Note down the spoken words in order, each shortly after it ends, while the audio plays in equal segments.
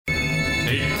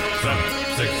8, 7,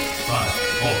 6, 5,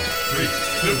 4, 3,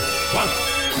 2, 1.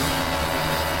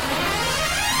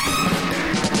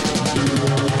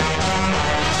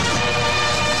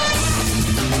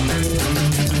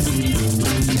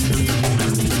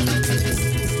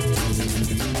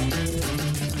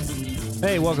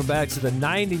 Hey, welcome back to the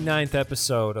 99th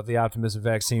episode of the Optimism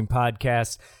Vaccine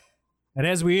Podcast. And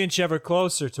as we inch ever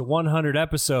closer to 100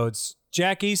 episodes,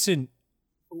 Jack Eason,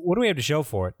 what do we have to show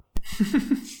for it?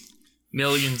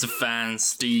 Millions of fans,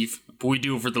 Steve. But we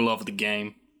do it for the love of the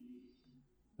game.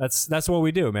 That's what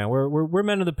we do, man. We're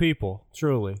men of the people,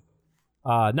 truly.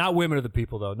 Not women of the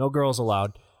people, though. No girls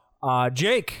allowed.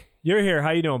 Jake, you're here.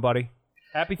 How you doing, buddy?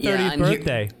 Happy 30th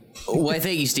birthday. Why,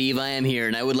 thank you, Steve. I am here,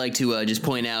 and I would like to just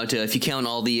point out, if you count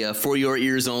all the For Your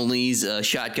Ears Onlys,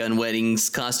 Shotgun Weddings,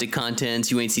 Caustic Contents,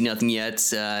 You Ain't Seen Nothing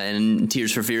Yet, and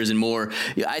Tears for Fears and more,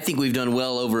 I think we've done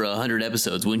well over 100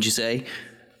 episodes, wouldn't you say?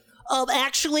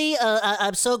 Actually,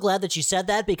 I'm so glad that you said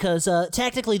that because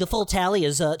technically the full tally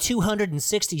is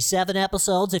 267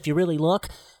 episodes if you really look.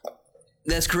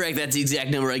 That's correct. That's the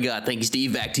exact number I got. Thank you,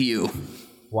 Steve. Back to you.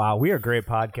 Wow, we are great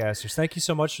podcasters. Thank you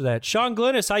so much for that. Sean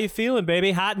Glynis, how you feeling,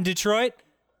 baby? Hot in Detroit?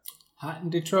 Hot in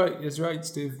Detroit is right,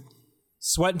 Steve.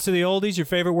 Sweating to the oldies, your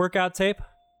favorite workout tape?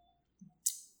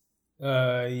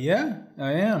 Yeah,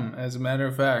 I am. As a matter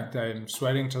of fact, I'm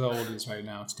sweating to the oldies right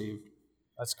now, Steve.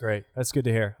 That's great. That's good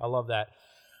to hear. I love that.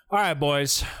 All right,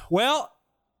 boys. Well,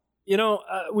 you know,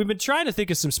 we've been trying to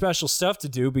think of some special stuff to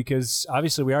do because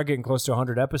obviously we are getting close to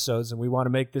 100 episodes and we want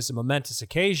to make this a momentous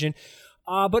occasion.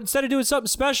 But instead of doing something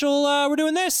special, we're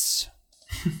doing this.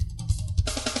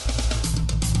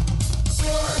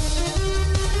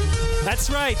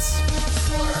 That's right.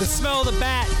 The smell of the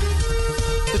bat.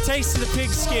 The taste of the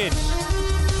pig skin.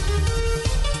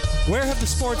 Where have the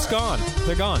sports gone?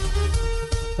 They're gone.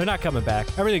 They're not coming back.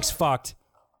 Everything's fucked.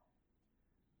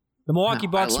 The Milwaukee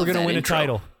Bucks were going to win a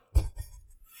title.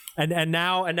 And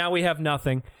now we have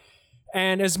nothing.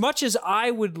 And as much as I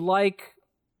would like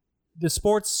the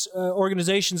sports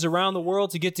organizations around the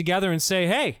world to get together and say,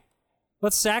 hey,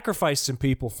 let's sacrifice some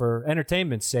people for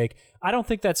entertainment's sake, I don't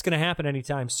think that's going to happen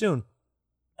anytime soon.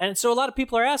 And so a lot of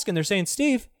people are asking, they're saying,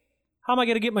 Steve, how am I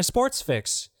going to get my sports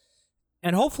fix?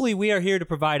 And hopefully we are here to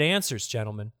provide answers,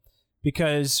 gentlemen,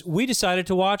 because we decided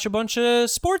to watch a bunch of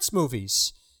sports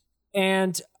movies.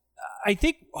 And I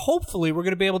think hopefully we're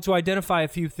going to be able to identify a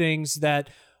few things that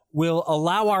will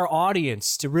allow our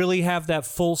audience to really have that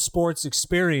full sports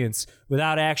experience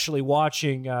without actually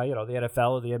watching, the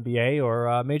NFL or the NBA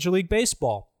or Major League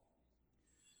Baseball.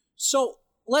 So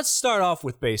let's start off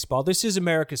with baseball. This is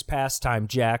America's pastime,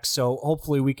 Jack, so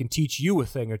hopefully we can teach you a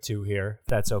thing or two here, if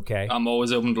that's okay. I'm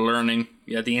always open to learning.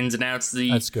 Yeah, the ins and outs,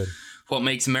 that's good. What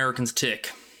makes Americans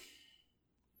tick.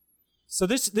 So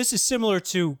this is similar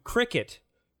to cricket,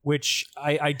 which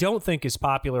I don't think is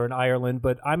popular in Ireland,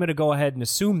 but I'm going to go ahead and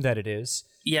assume that it is.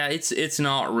 Yeah, it's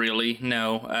not really,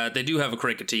 no. They do have a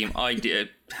cricket team.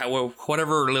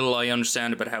 Whatever little I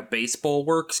understand about how baseball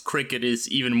works, cricket is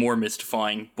even more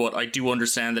mystifying. But I do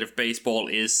understand that if baseball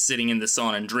is sitting in the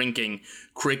sun and drinking,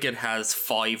 cricket has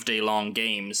 5-day-long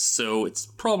games, so it's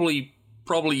probably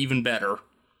even better.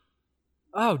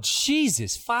 Oh,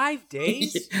 Jesus, 5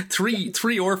 days?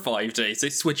 three or 5 days. They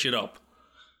switch it up.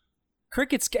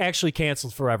 Cricket's actually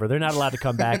canceled forever. They're not allowed to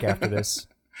come back after this.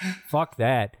 Fuck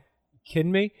that. You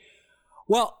kidding me?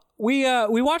 Well, we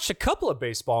watched a couple of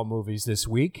baseball movies this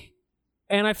week,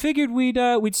 and I figured we'd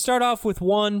start off with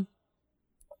one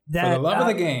that for the love of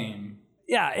the game.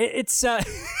 Yeah, it's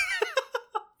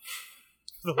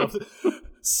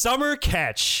Summer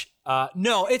Catch.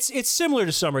 No, it's similar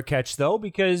to Summer Catch though,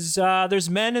 because there's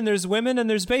men and there's women and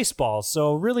there's baseball.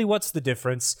 So really, what's the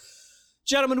difference?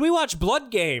 Gentlemen, we watch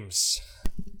Blood Games,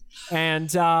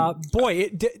 and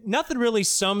nothing really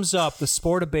sums up the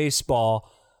sport of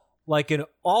baseball like an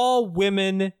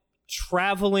all-women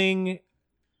traveling,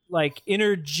 like,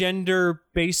 intergender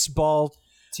baseball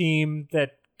team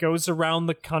that goes around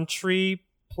the country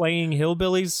playing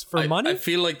hillbillies for money. I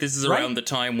feel like this is around the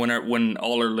time when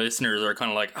all our listeners are kind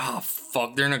of like, oh,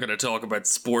 fuck, they're not going to talk about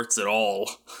sports at all.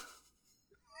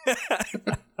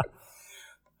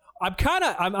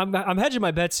 I'm hedging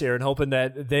my bets here and hoping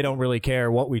that they don't really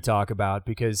care what we talk about,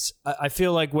 because I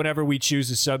feel like whenever we choose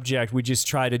a subject, we just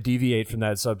try to deviate from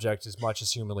that subject as much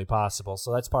as humanly possible.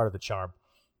 So that's part of the charm.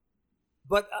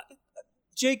 But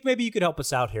Jake, maybe you could help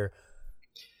us out here.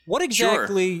 What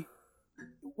exactly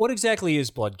is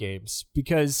Blood Games?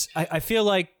 Because I feel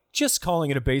like just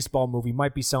calling it a baseball movie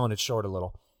might be selling it short a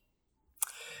little.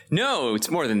 No, it's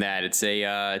more than that. It's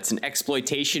an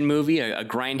exploitation movie, a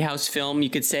grindhouse film, you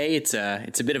could say. It's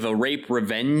a bit of a rape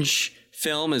revenge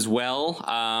film as well.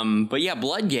 But yeah,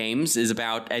 Blood Games is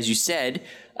about, as you said,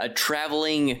 a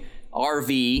traveling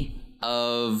RV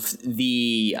of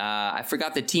the, I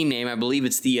forgot the team name. I believe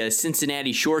it's the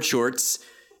Cincinnati Short Shorts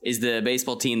is the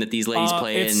baseball team that these ladies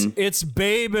play in. It's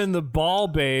Babe and the Ball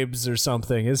Babes or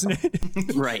something, isn't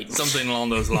it? Right. Something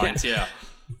along those lines, yeah.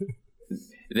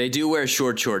 They do wear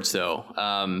short shorts, though.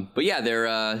 But yeah,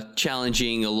 they're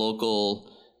challenging a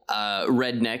local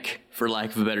redneck, for lack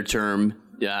of a better term,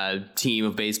 team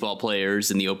of baseball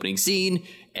players in the opening scene.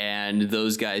 And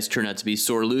those guys turn out to be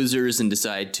sore losers and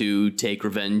decide to take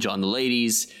revenge on the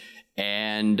ladies.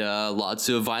 And lots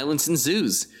of violence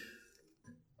ensues.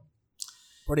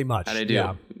 Pretty much. How'd I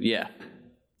do? Yeah.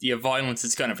 Yeah, violence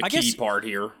is kind of a key part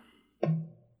here.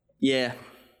 Yeah.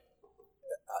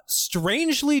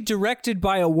 Strangely directed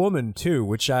by a woman too,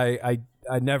 which I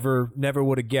never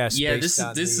would have guessed. Yeah, this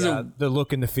is the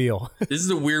look and the feel. This is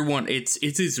a weird one. It's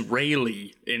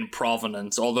Israeli in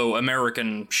provenance, although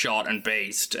American shot and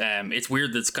based. It's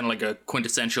weird that it's kind of like a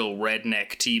quintessential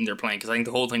redneck team they're playing, because I think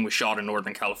the whole thing was shot in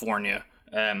Northern California.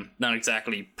 Not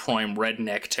exactly prime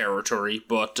redneck territory,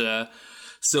 but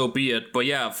so be it. But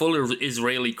yeah, full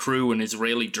Israeli crew and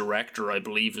Israeli director, I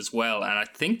believe, as well. And I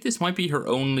think this might be her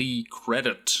only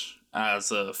credit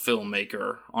as a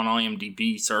filmmaker on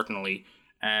IMDb, certainly.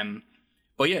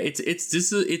 But yeah, it's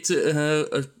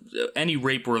any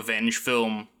rape revenge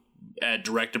film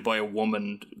directed by a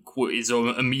woman is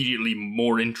immediately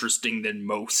more interesting than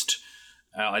most.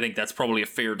 I think that's probably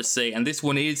fair to say. And this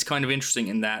one is kind of interesting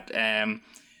in that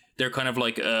they're kind of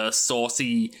like a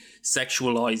saucy,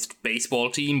 sexualized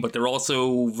baseball team, but they're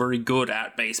also very good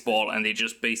at baseball, and they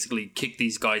just basically kick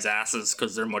these guys' asses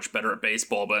because they're much better at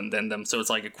baseball than them. So it's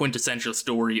like a quintessential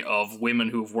story of women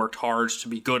who've worked hard to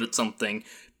be good at something,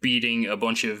 beating a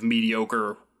bunch of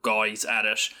mediocre guys at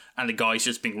it, and the guys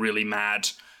just being really mad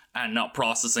and not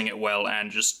processing it well,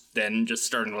 and just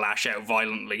starting to lash out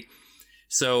violently.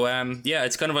 So yeah,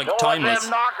 it's kind of like timeless. Don't let them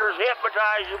knockers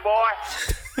hypnotize you, boy.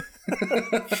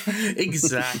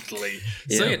 Exactly.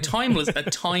 Yeah. So yeah, a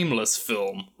timeless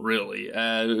film, really.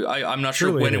 I'm not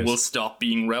sure when it will stop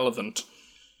being relevant.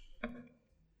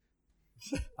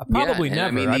 Probably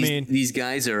never. I mean, these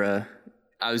guys are.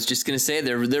 I was just gonna say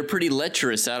they're pretty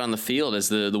lecherous out on the field as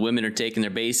the women are taking their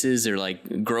bases. They're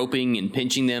like groping and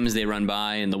pinching them as they run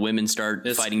by, and the women start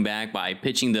fighting back by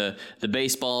pitching the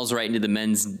baseballs right into the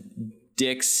men's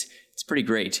dicks. It's pretty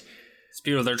great.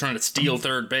 People, they're trying to steal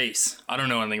third base. I don't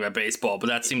know anything about baseball, but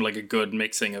that seemed like a good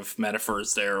mixing of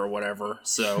metaphors there or whatever.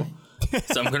 So I'm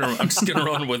just gonna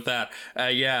run with that.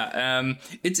 The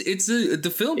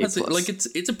film has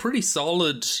it's a pretty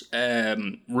solid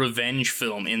revenge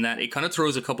film in that it kind of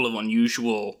throws a couple of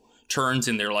unusual turns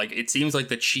in there. Like, it seems like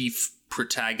the chief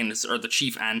protagonist or the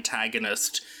chief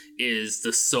antagonist is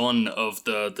the son of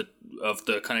the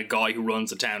kind of guy who runs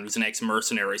the town, who's an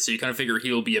ex-mercenary. So you kind of figure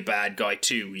he'll be a bad guy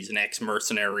too. He's an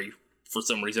ex-mercenary for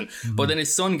some reason. Mm-hmm. But then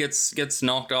his son gets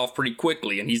knocked off pretty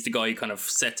quickly, and he's the guy who kind of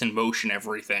sets in motion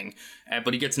everything.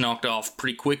 But he gets knocked off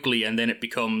pretty quickly, and then it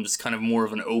becomes kind of more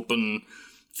of an open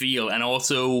feel. And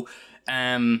also,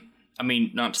 I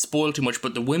mean, not to spoil too much,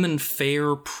 but the women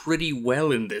fare pretty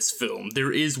well in this film.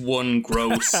 There is one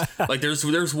gross,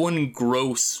 there's one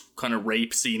gross kind of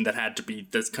rape scene that had to be,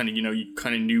 that's kind of, you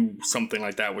kind of knew something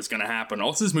like that was going to happen.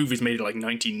 Also, this movie's made in like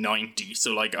 1990,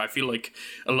 so like I feel like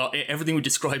everything we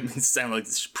describe sound like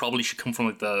this probably should come from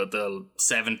like the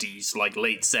 70s, like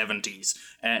late 70s.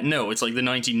 No, it's like the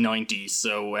 1990s,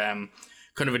 so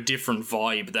kind of a different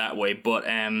vibe that way. But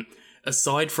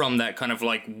aside from that kind of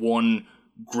like one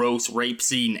gross rape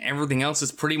scene, everything else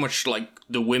is pretty much like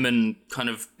the women kind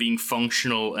of being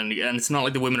functional, and it's not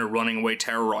like the women are running away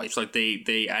terrorized. Like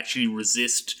they actually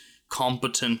resist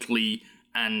competently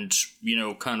and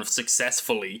kind of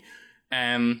successfully,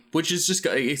 which is just,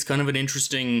 it's kind of an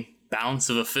interesting balance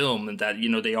of a film, and that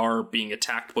they are being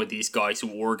attacked by these guys who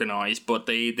organize, but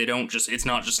they don't just, it's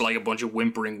not just like a bunch of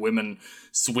whimpering women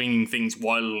swinging things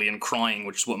wildly and crying,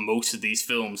 which is what most of these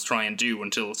films try and do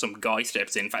until some guy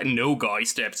steps in. In fact, no guy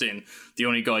steps in. The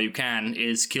only guy who can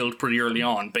is killed pretty early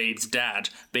on, Babe's dad.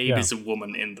 Babe is a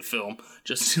woman in the film,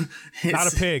 just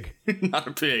not a pig. Not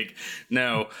a pig,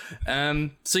 no.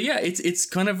 So yeah, it's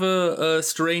kind of a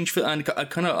strange film, and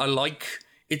I like,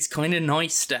 it's kind of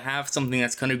nice to have something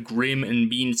that's kind of grim and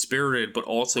mean-spirited, but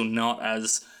also not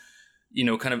as,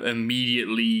 kind of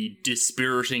immediately,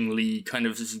 dispiritingly kind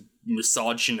of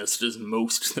misogynist as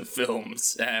most of the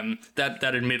films. That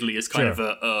admittedly is kind of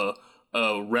a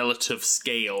relative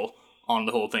scale on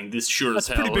the whole thing. This sure as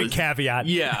hell is... That's a pretty big caveat.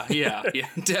 Yeah,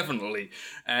 definitely.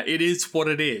 It is what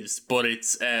it is, but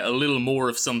it's a little more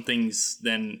of some things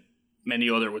than many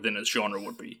other within its genre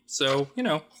would be. So,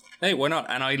 hey, why not?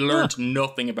 And I learned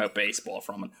nothing about baseball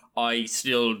from it. I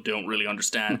still don't really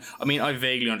understand. I mean, I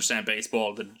vaguely understand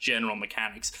baseball, the general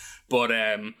mechanics, but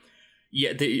I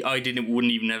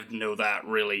wouldn't even have to know that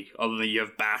really. Other than you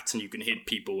have bats and you can hit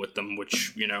people with them,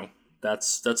 which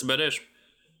that's about it.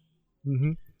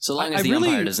 Mm-hmm. So long as the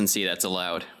umpire doesn't see, that's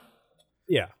allowed.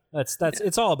 Yeah, that's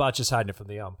it's all about just hiding it from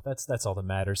the ump. That's all that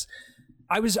matters.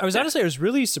 I was honestly, I was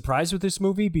really surprised with this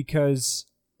movie because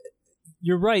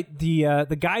you're right.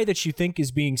 The guy that you think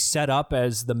is being set up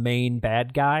as the main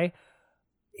bad guy,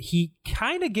 he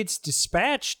kind of gets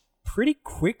dispatched pretty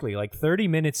quickly. Like 30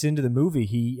 minutes into the movie,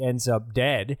 he ends up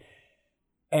dead.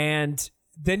 And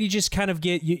then you just kind of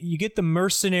get you get the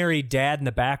mercenary dad in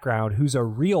the background, who's a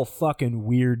real fucking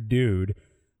weird dude.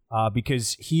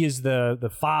 Because he is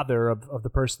the father of the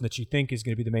person that you think is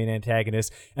going to be the main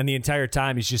antagonist. And the entire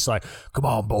time he's just like, come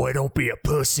on, boy, don't be a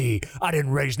pussy. I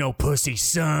didn't raise no pussy,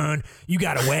 son. You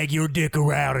got to wag your dick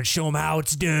around and show him how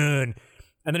it's done.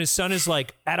 And then his son is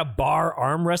like at a bar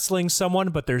arm wrestling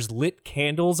someone, but there's lit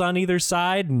candles on either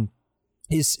side.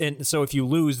 And so if you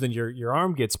lose, then your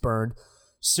arm gets burned.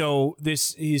 So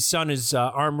his son is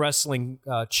arm wrestling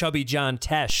Chubby John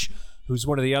Tesh, who's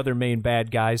one of the other main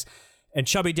bad guys. And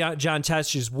Chubby John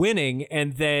Tesh is winning,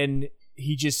 and then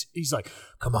he's like,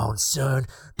 "Come on, son,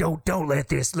 don't let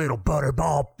this little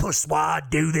butterball pusswad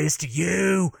do this to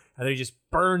you." And then he just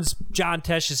burns John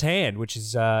Tesh's hand, which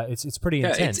is it's pretty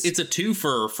intense. It's a two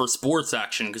for sports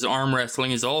action because arm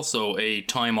wrestling is also a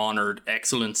time-honored,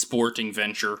 excellent sporting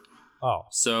venture. Oh,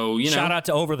 so shout out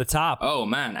to Over the Top. Oh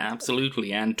man,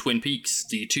 absolutely, and Twin Peaks,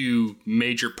 the two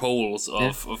major poles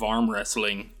of arm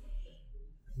wrestling.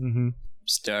 Mm-hmm.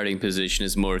 Starting position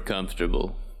is more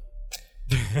comfortable.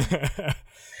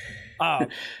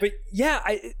 But yeah,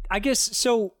 I guess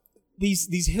so.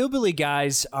 These hillbilly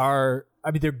guys are,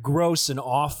 I mean, they're gross and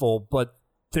awful, but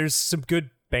there's some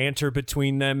good banter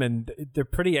between them, and they're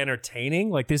pretty entertaining.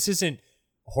 Like, this isn't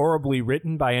horribly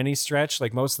written by any stretch.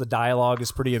 Like, most of the dialogue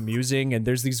is pretty amusing, and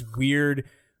there's these weird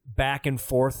back and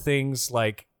forth things.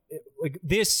 Like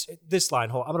this line.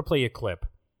 Hold on, I'm gonna play you a clip.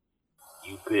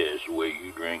 You piss the way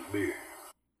you drink beer.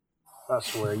 I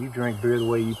swear, you drink beer the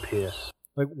way you piss.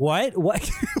 Like, what?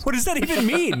 What? What does that even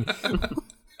mean?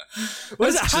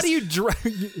 How do you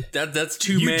drink? That's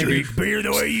two men. You drink beer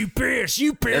the way you piss.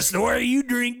 You piss the way you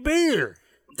drink beer.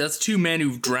 That's two men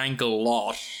who've drank a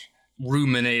lot,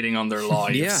 ruminating on their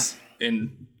lives. Yeah.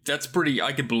 And that's pretty,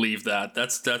 I could believe that.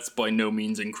 That's by no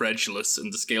means incredulous in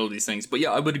the scale of these things. But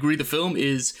yeah, I would agree the film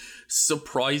is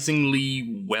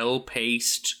surprisingly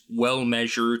well-paced,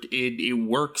 well-measured. It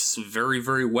works very,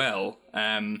 very well.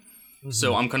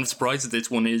 So I'm kind of surprised that this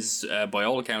one is, by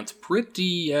all accounts,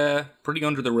 pretty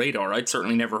under the radar. I'd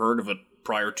certainly never heard of it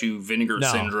prior to Vinegar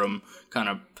Syndrome kind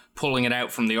of pulling it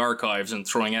out from the archives and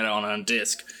throwing it on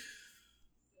disc.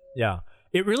 Yeah,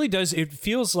 it really does. It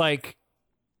feels like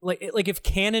if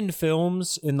Canon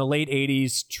Films in the late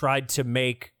 80s tried to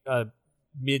make a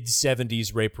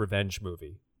mid-70s rape revenge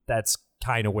movie. That's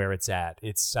kind of where it's at.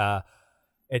 It's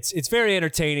very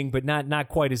entertaining, but not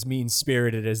quite as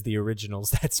mean-spirited as the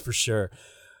originals, that's for sure.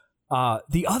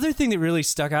 The other thing that really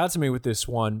stuck out to me with this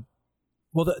one,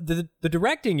 well, the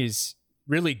directing is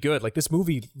really good. Like, this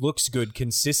movie looks good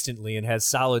consistently and has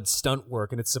solid stunt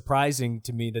work, and it's surprising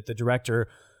to me that the director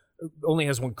only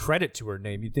has one credit to her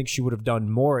name. You'd think she would have done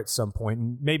more at some point,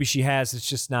 and maybe she has. It's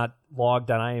just not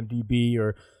logged on IMDb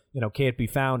or can't be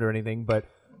found or anything. But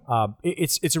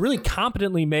it's a really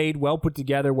competently made, well put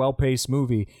together, well paced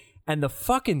movie. And the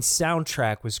fucking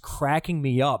soundtrack was cracking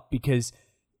me up because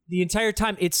the entire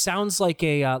time it sounds like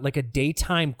a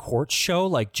daytime court show,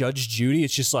 like Judge Judy.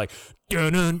 It's just like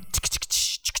dun dun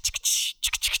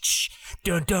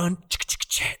dun dun.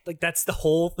 Like, that's the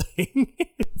whole thing.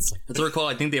 As I recall,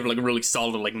 I think they have like a really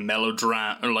solid like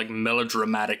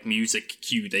melodramatic music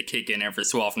cue they kick in every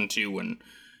so often too, when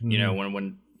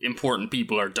when important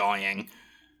people are dying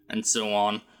and so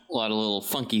on. A lot of little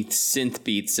funky synth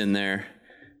beats in there.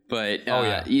 But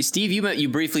yeah. Steve, you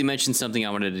briefly mentioned something I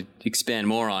wanted to expand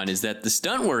more on, is that the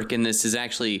stunt work in this is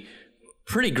actually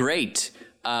pretty great.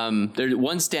 One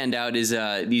standout is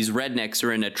these rednecks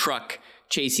are in a truck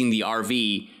chasing the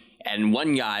RV. And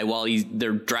one guy, while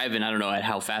they're driving, I don't know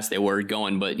how fast they were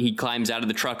going, but he climbs out of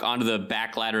the truck onto the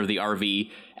back ladder of the RV,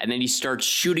 and then he starts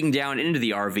shooting down into the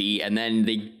RV, and then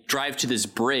they drive to this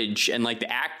bridge, and like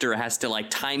the actor has to like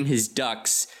time his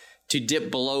ducks to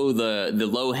dip below the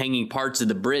low hanging parts of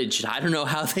the bridge. I don't know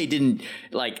how they didn't,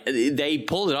 like, they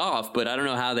pulled it off, but I don't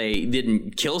know how they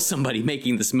didn't kill somebody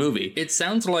making this movie. It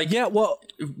sounds like, well,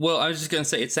 I was just gonna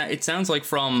say it sounds like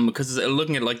from, because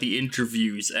looking at like the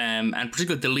interviews, and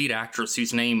particularly the lead actress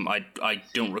whose name I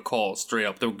don't recall straight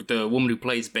up, the woman who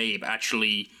plays Babe,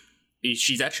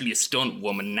 she's actually a stunt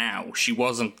woman now. She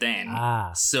wasn't then.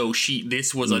 So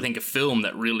this was I think a film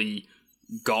that really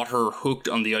got her hooked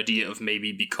on the idea of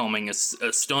maybe becoming a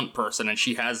stunt person, and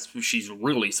she's a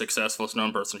really successful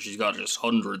stunt person. She's got just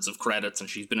hundreds of credits, and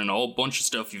she's been in a whole bunch of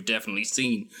stuff you've definitely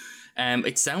seen.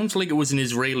 It sounds like it was an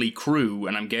Israeli crew,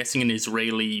 and I'm guessing an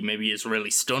Israeli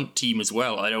stunt team as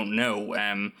well. I don't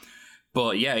know.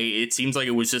 But yeah, it seems like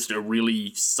it was just a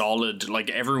really solid, like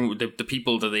the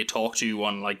people that they talk to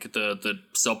on like the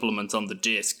supplements on the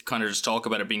disc kind of just talk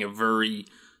about it being a very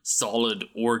solid,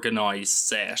 organized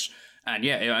set. And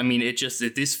yeah, I mean,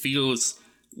 this feels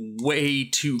way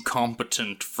too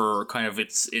competent for kind of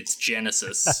its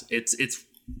genesis. It's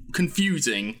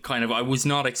confusing, kind of. I was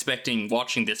not expecting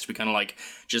watching this to be kind of like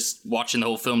just watching the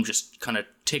whole film just kind of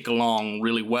tick along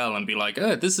really well and be like,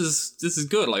 this is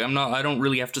good. Like I don't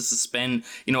really have to suspend,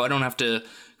 I don't have to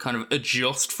kind of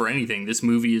adjust for anything. This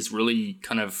movie is really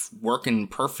kind of working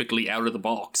perfectly out of the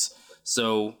box.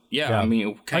 So yeah. I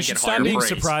mean, can't I should get stop higher being praise.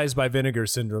 surprised by Vinegar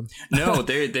Syndrome. No,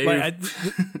 they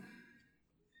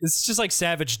it's just like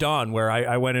Savage Dawn, where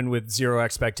I went in with zero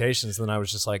expectations, and then I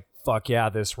was just like, fuck yeah,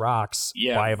 this rocks.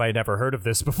 Yeah. Why have I never heard of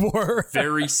this before?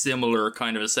 Very similar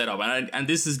kind of a setup, and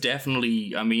this is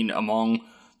definitely, I mean, among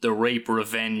the rape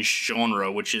revenge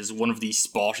genre, which is one of the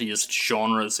spottiest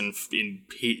genres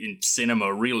in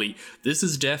cinema. Really, this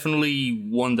is definitely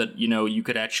one that you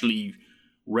could actually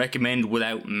recommend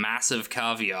without massive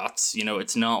caveats.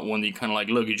 It's not one that you kind of like,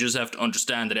 look, you just have to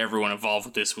understand that everyone involved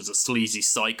with this was a sleazy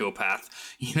psychopath.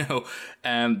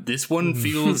 This one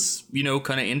feels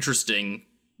kind of interesting.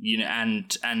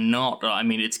 And not, I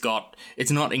mean,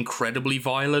 it's not incredibly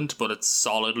violent, but it's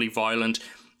solidly violent.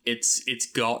 It's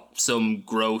got some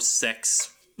gross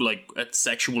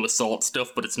sexual assault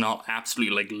stuff, but it's not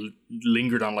absolutely like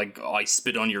lingered on like I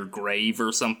spit on your grave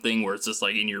or something, where it's just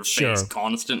like in your face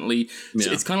constantly. Yeah.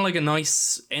 So it's kind of like a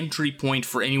nice entry point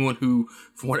for anyone who,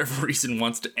 for whatever reason,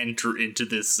 wants to enter into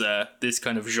this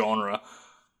kind of genre.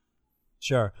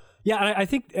 Sure. Yeah, I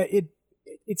think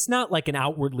it's not like an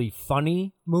outwardly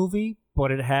funny movie, but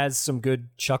it has some good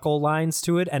chuckle lines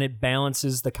to it, and it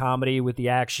balances the comedy with the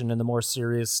action and the more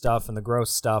serious stuff and the gross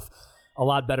stuff a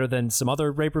lot better than some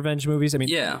other rape revenge movies. I mean,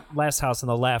 Last House on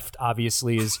the Left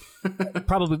obviously is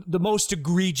probably the most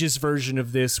egregious version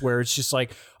of this, where it's just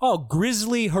like,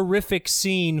 grisly, horrific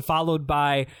scene followed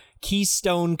by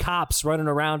Keystone Cops running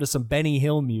around to some Benny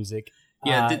Hill music.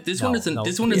 Yeah, this one is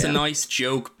a nice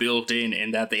joke built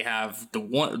in that they have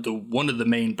one of the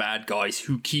main bad guys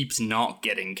who keeps not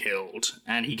getting killed,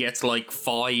 and he gets like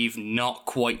 5 not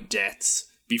quite deaths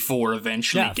before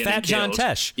eventually getting Fat killed. John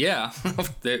Tesh. Yeah,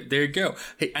 there you go.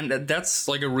 Hey, and that's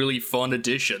like a really fun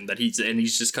addition that he's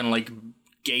just kind of like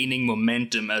gaining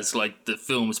momentum as like the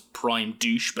film's prime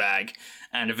douchebag,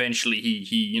 and eventually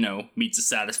he meets a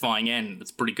satisfying end.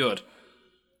 It's pretty good.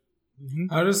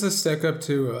 Mm-hmm. How does this stack up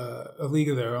to A League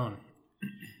of Their Own?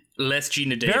 Less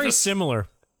Gina Davis. Very similar.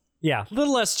 Yeah, a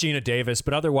little less Gina Davis,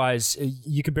 but otherwise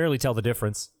you can barely tell the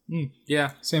difference.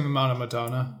 Yeah. Same amount of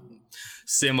Madonna.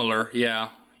 Similar, yeah.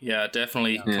 Yeah,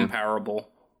 definitely comparable.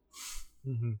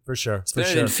 Mm-hmm, for sure. It's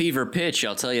better than Fever Pitch,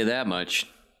 I'll tell you that much.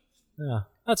 Yeah,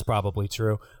 that's probably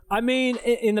true. I mean,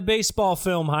 in the baseball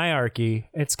film hierarchy,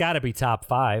 it's got to be top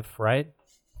 5, right?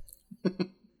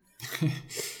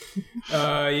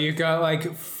 You got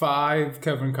like 5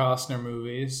 Kevin Costner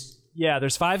movies. Yeah,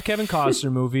 there's 5 Kevin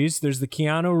Costner movies. There's the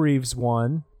Keanu Reeves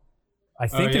one. I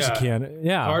think there's a Keanu.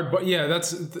 Yeah.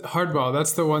 That's Hardball.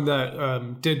 That's the one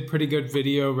that did pretty good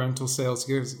video rental sales.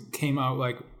 It came out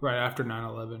like right after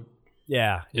 9/11.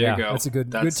 Yeah, there you go. That's a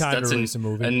good time to release a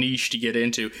movie. A niche to get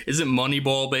into. Isn't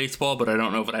Moneyball baseball? But I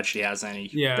don't know if it actually has any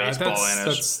baseball in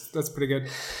it. That's pretty good.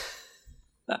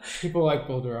 People like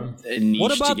Bull Durham.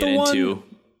 What about the one?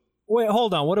 Wait,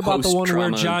 hold on. What about the one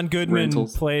where John Goodman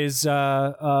plays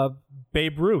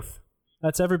Babe Ruth?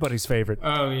 That's everybody's favorite.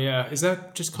 Oh yeah, is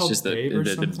that just called Babe or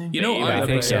something? I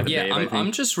think so. Yeah,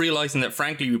 I'm just realizing that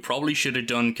frankly we probably should have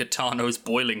done Kitano's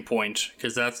Boiling Point,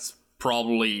 because that's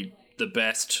probably the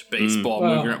best baseball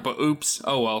movie. But oops,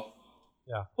 oh well.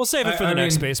 Yeah, we'll save it for the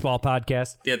next baseball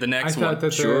podcast. Yeah, the next one.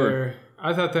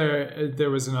 I thought there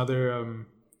was another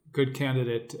good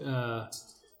candidate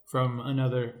from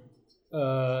another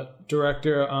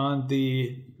director on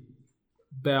the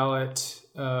ballot,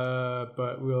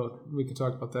 but we can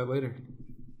talk about that later.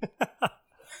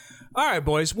 All right,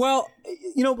 boys. Well,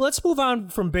 let's move on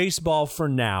from baseball for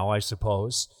now, I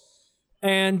suppose.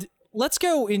 And let's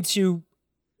go into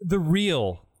the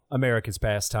real America's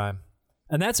pastime.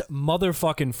 And that's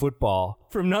motherfucking football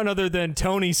from none other than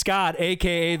Tony Scott,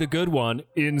 a.k.a. the good one.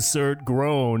 Insert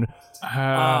groan.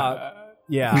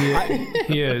 Yeah.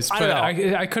 He is. I But don't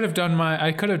know. I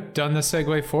could have done the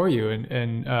segue for you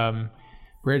and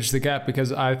bridge the gap,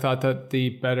 because I thought that the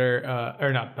better,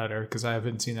 or not better, because I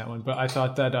haven't seen that one, but I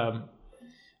thought that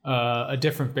a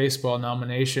different baseball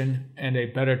nomination and a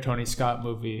better Tony Scott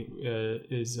movie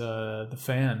is The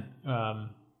Fan,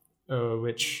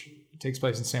 which takes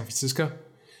place in San Francisco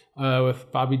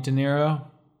with Bobby De Niro.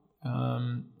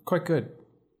 Quite good.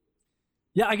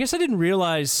 Yeah, I guess I didn't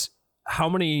realize how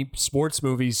many sports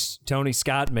movies Tony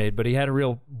Scott made, but he had a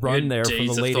real run there from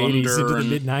the late 80s into the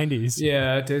mid 90s.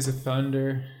 Yeah, Days of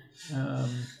Thunder. Top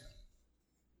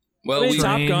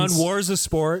Gun, War is a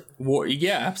Sport.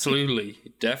 Yeah, absolutely,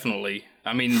 definitely.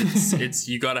 I mean, it's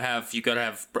you gotta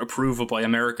have approval by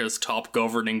America's top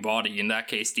governing body. In that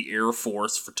case, the Air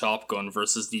Force for Top Gun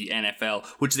versus the NFL,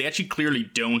 which they actually clearly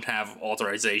don't have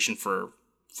authorization from.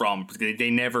 They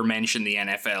never mention the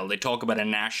NFL. They talk about a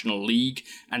national league,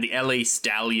 and the LA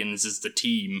Stallions is the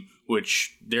team,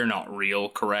 which they're not real,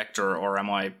 correct? Or am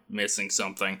I missing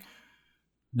something?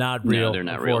 Not real. No, they're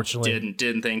not real.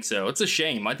 Didn't think so. It's a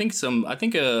shame. I think we're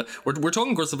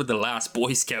talking, of course, about The Last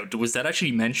Boy Scout. Was that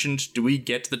actually mentioned? Do we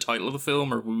get to the title of the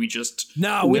film, or will we just?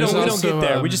 No, we don't get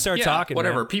there. We just start yeah, talking.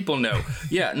 Whatever. Man. People know.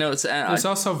 Yeah. No. It's There's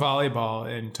also volleyball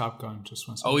in Top Gun. Just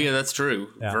once. Oh yeah, that's true.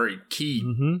 Yeah. Very key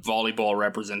volleyball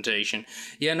representation.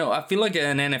 Yeah. No, I feel like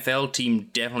an NFL team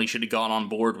definitely should have gone on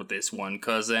board with this one,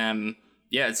 because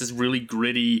yeah, it's just really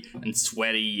gritty and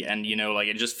sweaty, and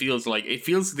it just feels like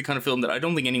the kind of film that I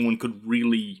don't think anyone could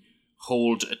really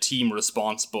hold a team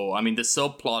responsible. I mean, the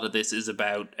subplot of this is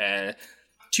about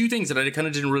two things that I kind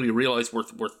of didn't really realize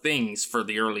were things for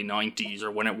the early 90s,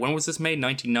 or when was this made?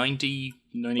 1990,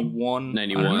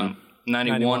 91?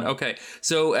 91. Okay.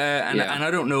 So, and I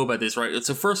don't know about this, right?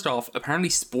 So first off, apparently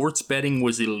sports betting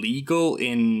was illegal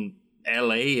in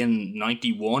LA in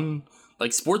 91.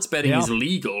 Like, sports betting is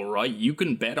legal, right? You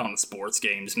can bet on sports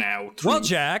games now. Well,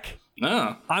 Jack,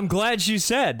 I'm glad you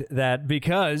said that,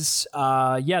 because,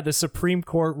 the Supreme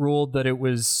Court ruled that it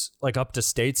was, like, up to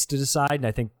states to decide, and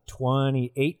I think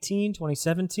 2018,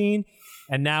 2017,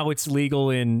 and now it's legal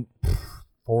in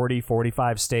 40,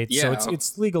 45 states, so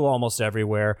it's legal almost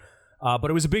everywhere.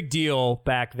 But it was a big deal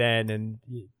back then, and...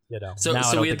 now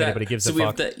I don't think anybody gives a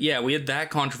fuck. We had that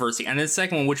controversy. And then the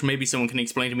second one, which maybe someone can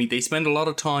explain to me, they spend a lot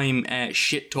of time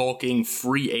shit-talking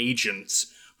free agents,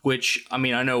 which, I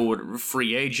mean, I know what a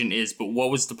free agent is, but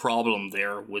what was the problem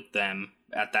there with them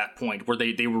at that point? Where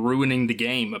they were ruining the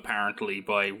game, apparently,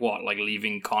 by what? Like,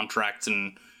 leaving contracts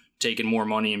and taking more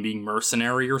money and being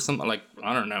mercenary or something? Like,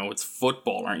 I don't know, it's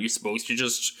football. Aren't you supposed to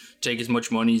just take as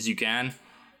much money as you can?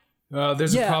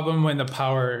 There's a problem when the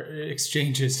power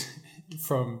exchanges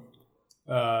from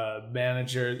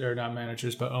managers, or not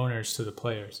managers, but owners to the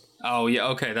players. Oh yeah,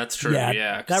 okay, that's true.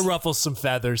 Yeah, that ruffles some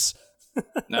feathers.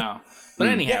 No, but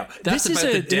anyhow, this is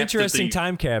an interesting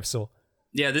time capsule.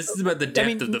 Yeah, this is about the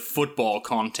depth of the football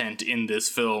content in this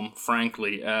film.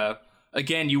 Frankly,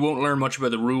 again, you won't learn much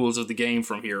about the rules of the game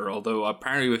from here. Although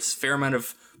apparently, there's a fair amount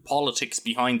of politics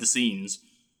behind the scenes.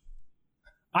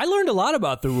 I learned a lot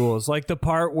about the rules, like the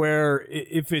part where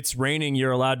if it's raining,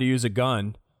 you're allowed to use a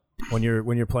gun. When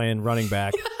you're playing running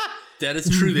back. That is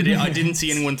true. I didn't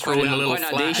see anyone throwing a little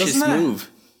flash.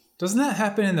 Doesn't that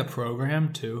happen in the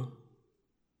program too?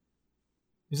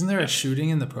 Isn't there a shooting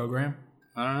in the program?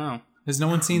 I don't know. Has no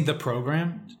one seen the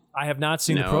program? I have not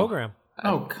seen the program.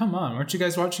 Oh, come on. Weren't you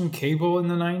guys watching cable in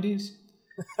the 90s?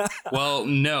 Well,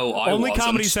 no, I only wasn't.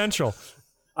 Comedy Central.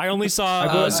 I only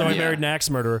saw So I Married an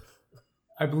Axe Murderer.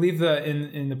 I believe that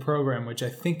in the program, which I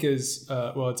think is,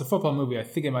 it's a football movie. I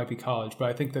think it might be college, but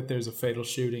I think that there's a fatal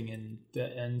shooting in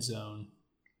the end zone.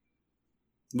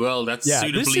 Well, that's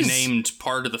suitably named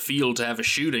part of the field to have a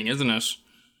shooting, isn't it?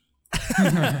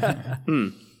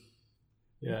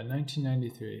 Yeah,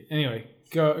 1993. Anyway,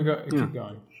 keep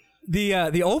going.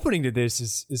 The opening to this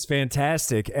is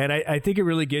fantastic, and I think it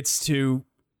really gets to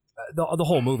the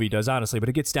whole movie does, honestly, but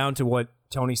it gets down to what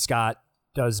Tony Scott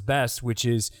does best, which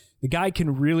is the guy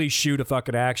can really shoot a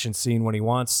fucking action scene when he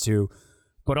wants to,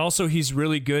 but also he's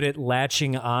really good at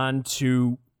latching on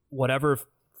to whatever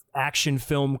action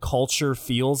film culture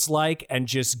feels like and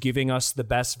just giving us the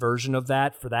best version of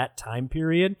that for that time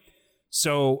period.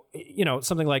 So,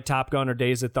 something like Top Gun or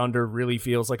Days of Thunder really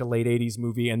feels like a late 80s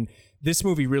movie, and this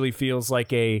movie really feels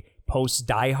like a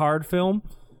post-Die Hard film.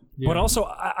 But also,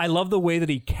 I love the way that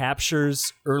he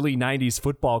captures early 90s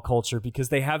football culture because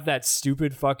they have that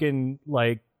stupid fucking,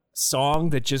 like,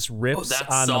 song that just rips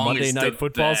on the Monday Night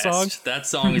Football song. That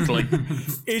song is, like,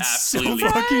 it's absolutely so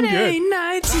fucking good. Friday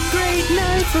night's a great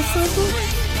night for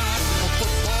football.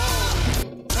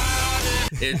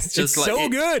 It's just it's so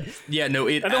good. Yeah, no,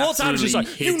 it and the whole time it's just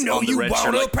like, you want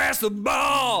to pass the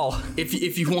ball.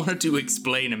 If you wanted to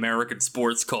explain American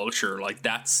sports culture, like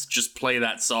that's just play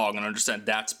that song and understand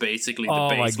that's basically the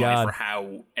baseline for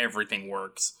how everything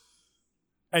works.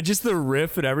 And just the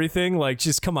riff and everything, like,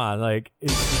 just come on, like.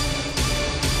 Yeah,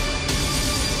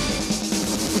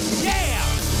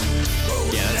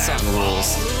 that song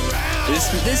rules.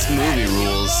 This movie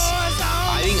rules.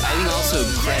 I think also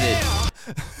credit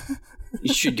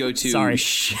should go to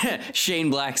Shane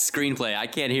Black's screenplay. I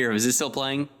can't hear him. Is it still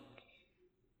playing?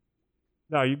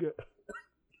 No, you good.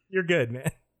 You're good, man.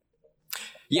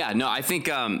 Yeah, no, I think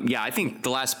The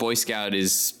Last Boy Scout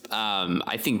is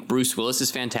I think Bruce Willis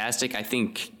is fantastic. I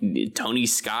think Tony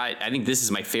Scott, I think this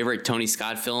is my favorite Tony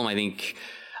Scott film. I think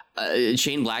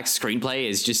Shane Black's screenplay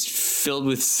is just filled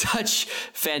with such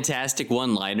fantastic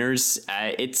one-liners.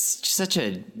 It's just such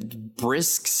a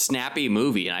brisk, snappy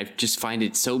movie, and I just find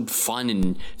it so fun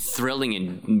and thrilling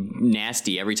and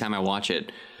nasty every time I watch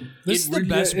it. This is the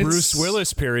best Bruce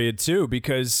Willis period too,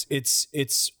 because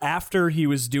it's after he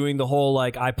was doing the whole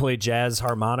like I play jazz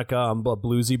harmonica, I'm a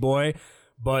bluesy boy,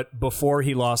 but before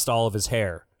he lost all of his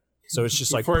hair. So it's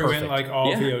just before like perfect. He went like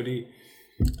all VOD.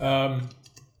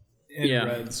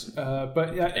 Reds.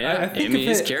 But I think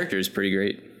his character is pretty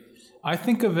great. I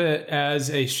think of it as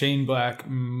a Shane Black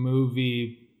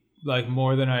movie, like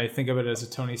more than I think of it as a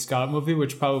Tony Scott movie,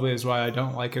 which probably is why I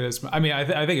don't like it as much. I mean,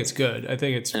 I think it's good. I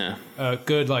think it's a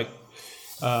good, like,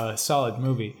 solid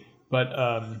movie. But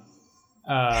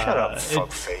shut up,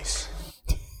 fuckface.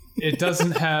 It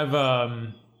doesn't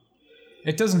have.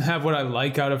 It doesn't have what I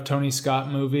like out of Tony Scott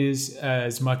movies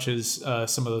as much as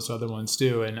some of those other ones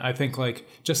do. And I think, like,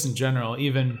 just in general,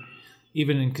 even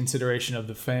in consideration of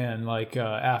the fan, like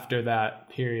after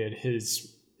that period,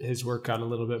 his work got a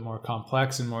little bit more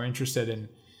complex and more interested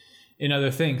in other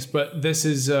things. But this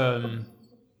is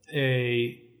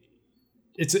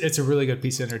it's a really good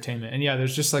piece of entertainment. And yeah,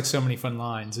 there's just like so many fun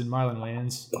lines. And Marlon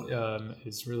Wayans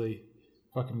is really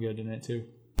fucking good in it too.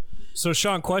 So,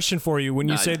 Sean, question for you: when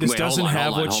you say this doesn't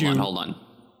have what you hold on,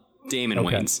 Damon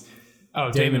Wayans.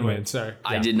 Oh, Damon Wayans. Sorry,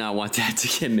 I did not want that to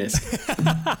get missed.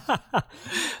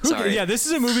 Sorry. Yeah, this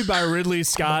is a movie by Ridley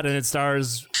Scott, and it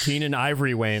stars Keenan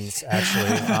Ivory Wayans. Actually,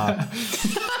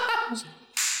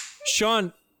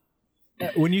 Sean,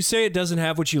 when you say it doesn't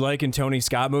have what you like in Tony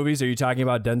Scott movies, are you talking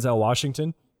about Denzel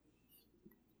Washington?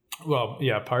 Well,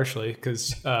 yeah, partially,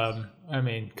 because I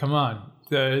mean, come on,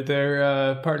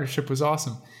 their partnership was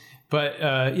awesome.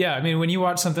 But yeah, I mean, when you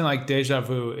watch something like Deja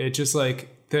Vu, it just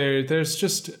like there's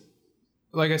just,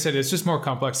 like I said, it's just more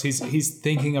complex. He's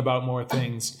thinking about more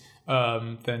things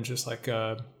than just like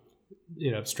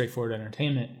straightforward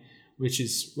entertainment, which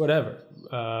is whatever.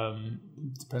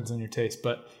 Depends on your taste,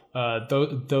 but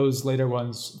those later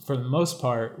ones, for the most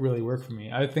part, really work for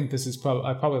me. I think this is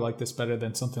I probably like this better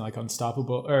than something like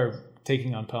Unstoppable or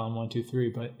Taking on Pelham 1, 2,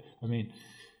 3. But I mean,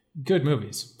 good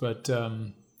movies, but.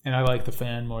 And I like The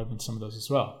Fan more than some of those as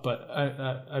well. But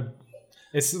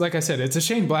it's like I said, it's a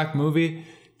Shane Black movie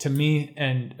to me,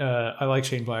 and I like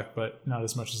Shane Black, but not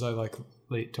as much as I like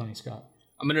late Tony Scott.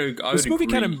 I would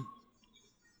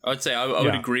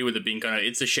agree with it being kind of,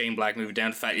 it's a Shane Black movie down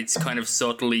to the fact it's kind of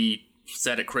subtly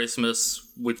set at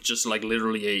Christmas with just like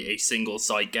literally a single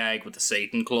sight gag with the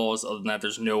Satan clause. Other than that,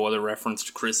 there's no other reference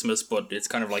to Christmas, but it's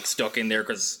kind of like stuck in there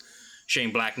because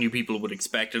Shane Black knew people would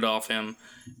expect it of him.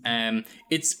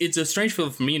 It's a strange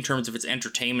film for me in terms of its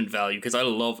entertainment value, because I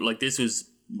love, like, this was,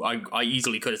 I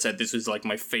easily could have said this was like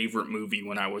my favorite movie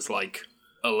when I was like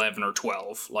 11 or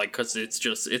 12, like, because it's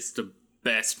the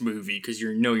best movie, because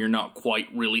you're not quite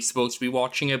really supposed to be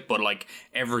watching it, but like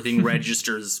everything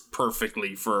registers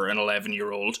perfectly for an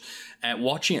 11-year-old.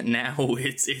 Watching it now,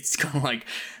 it's kind of like,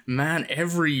 man,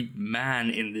 every man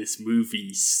in this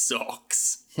movie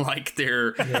sucks. Like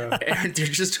they're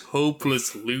just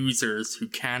hopeless losers who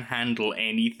can't handle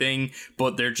anything,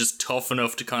 but they're just tough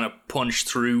enough to kind of punch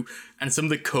through. And some of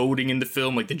the coding in the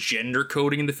film, like the gender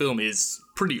coding in the film, is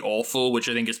pretty awful, which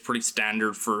I think is pretty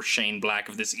standard for Shane Black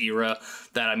of this era.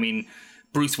 That, I mean,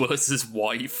 Bruce Willis's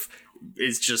wife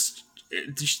is just,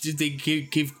 they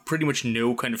give pretty much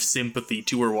no kind of sympathy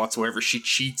to her whatsoever. She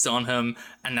cheats on him,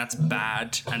 and that's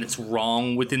bad, and it's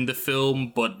wrong within the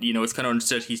film, but, you know, it's kind of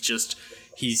understood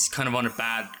he's kind of on a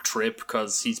bad trip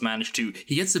because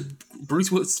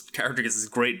Bruce Willis character gets this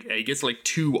great, he gets like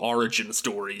 2 origin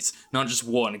stories, not just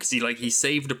one, because he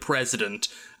saved a president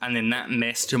and then that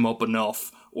messed him up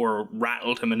enough or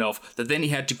rattled him enough that then he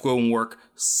had to go and work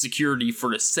security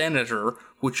for a senator,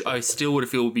 which I still would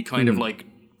feel would be kind of like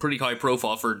pretty high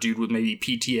profile for a dude with maybe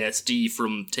PTSD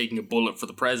from taking a bullet for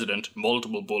the president,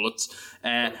 multiple bullets,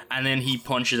 and then he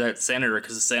punches out the senator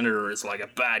because the senator is like a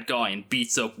bad guy and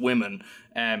beats up women.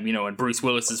 And Bruce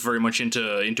Willis is very much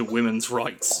into women's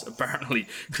rights, apparently,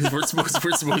 because we're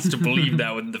supposed to believe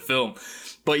that with the film.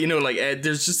 But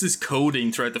there's just this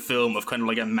coding throughout the film of kind of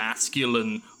like a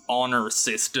masculine honor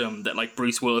system that like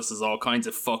Bruce Willis is all kinds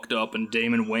of fucked up, and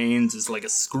Damon Wayans is like a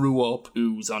screw up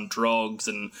who's on drugs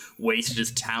and wasted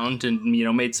his talent and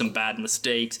made some bad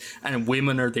mistakes, and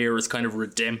women are there as kind of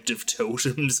redemptive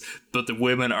totems, but the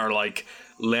women are like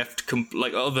left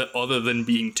other than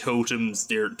being totems,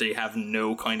 they have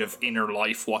no kind of inner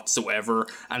life whatsoever,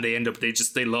 and they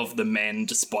love the men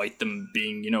despite them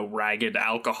being ragged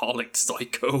alcoholic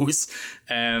psychos.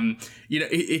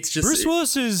 It's just Bruce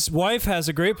Willis's wife has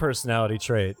a great personality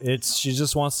trait. She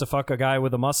just wants to fuck a guy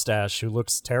with a mustache who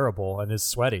looks terrible and is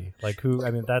sweaty.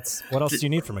 That's what else do you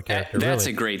need from a character? That's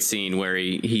really? A great scene where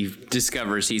he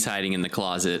discovers he's hiding in the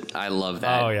closet. I love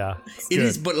that. Oh yeah, it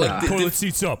is. But like toilet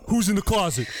seats up. Who's in the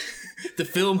closet? The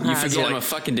film has you forget I'm a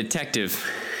fucking detective.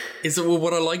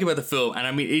 What I like about the film, and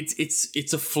I mean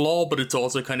it's a flaw, but it's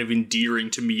also kind of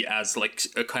endearing to me as like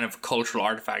a kind of cultural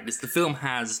artifact, is the film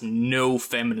has no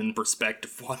feminine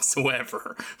perspective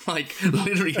whatsoever. Like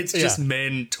literally it's just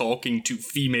men talking to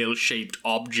female shaped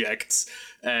objects,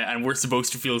 and we're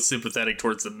supposed to feel sympathetic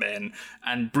towards the men,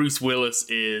 and Bruce Willis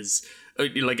is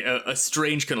like a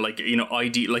strange kind of like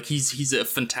ID, like he's a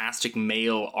fantastic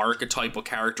male archetypal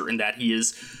character in that he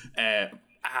is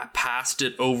past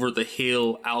it over the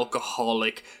hill,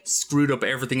 alcoholic, screwed up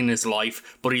everything in his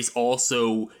life, but he's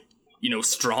also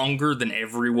stronger than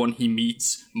everyone he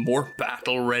meets, more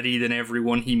battle ready than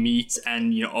everyone he meets,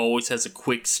 and always has a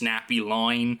quick snappy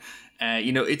line.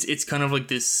 It's kind of like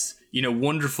this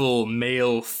wonderful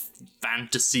male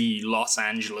fantasy Los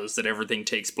Angeles that everything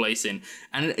takes place in,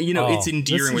 and it's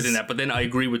endearing within that. But then I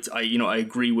agree with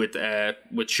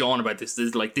Sean about this.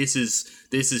 This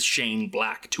is Shane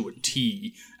Black to a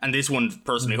T, and this one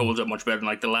personally holds up much better than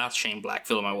like the last Shane Black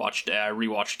film I watched. I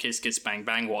rewatched Kiss Kiss Bang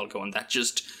Bang a while ago, and that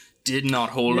just did not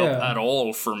hold up at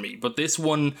all for me. But this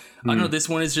one, I don't know, this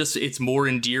one is just, it's more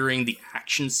endearing. The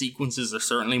action sequences are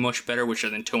certainly much better, which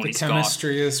I think Tony Scott. The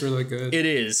chemistry is really good. It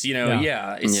is,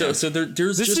 So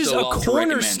there's this just is a a lot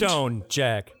cornerstone,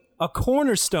 Jack. A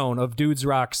cornerstone of Dudes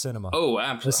Rock cinema. Oh,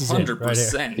 absolutely,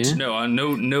 100%.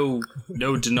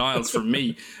 No denials from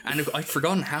me. And I'd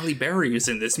forgotten Halle Berry is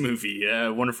in this movie.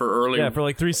 One of her earlier. Yeah, for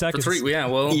like 3 seconds.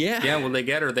 Well, they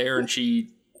get her there, and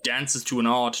she dances to an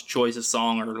odd choice of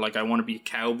song, or like I Want to Be a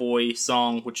Cowboy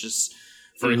song, which is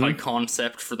very high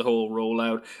concept for the whole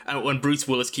rollout. And when Bruce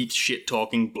Willis keeps shit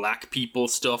talking black people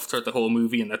stuff throughout the whole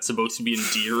movie, and that's supposed to be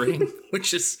endearing,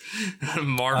 which is a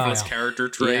marvelous character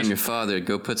trait. Yeah, I'm your father.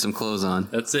 Go put some clothes on.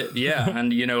 That's it. Yeah,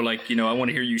 and I want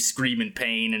to hear you scream in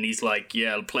pain, and he's like,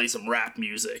 yeah, I'll play some rap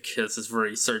music. That's his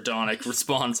very sardonic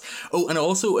response. Oh, and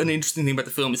also an interesting thing about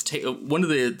the film is one of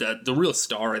the real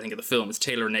star, I think, of the film is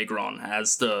Taylor Negron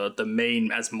as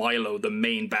as Milo, the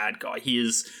main bad guy. He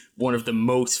is one of the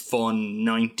most fun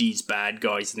 90s bad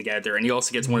guys together, and he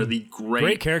also gets one of the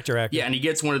great character actor. Yeah, and he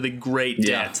gets one of the great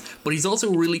deaths. But he's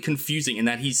also really confusing in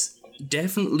that he's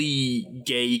definitely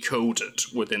gay coded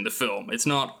within the film. It's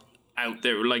not out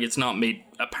there, like it's not made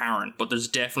apparent, but there's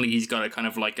definitely, he's got a kind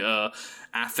of like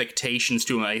affectations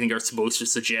to him I think are supposed to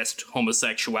suggest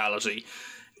homosexuality.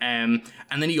 And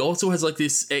then he also has like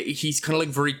this, he's kind of like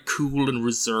very cool and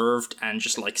reserved and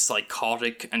just like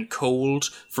psychotic and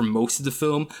cold for most of the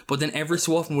film. But then every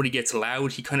so often when he gets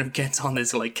loud, he kind of gets on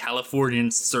this like Californian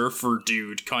surfer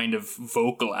dude kind of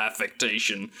vocal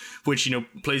affectation, which,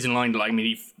 plays in line to like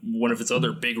maybe one of his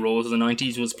other big roles in the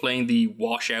 90s was playing the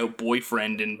washout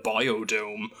boyfriend in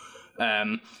Biodome.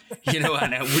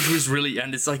 Which was really,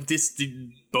 and it's like this,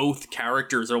 both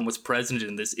characters are almost present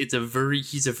in this. He's a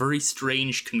very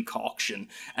strange concoction,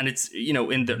 and it's, by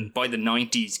the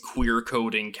 90s, queer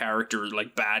coding characters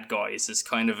like bad guys is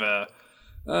kind of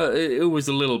it was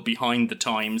a little behind the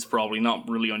times, probably not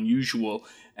really unusual.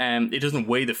 It doesn't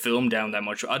weigh the film down that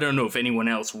much. I don't know if anyone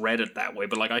else read it that way,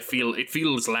 but like it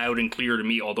feels loud and clear to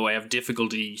me, although I have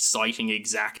difficulty citing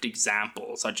exact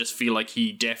examples. I just feel like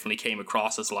he definitely came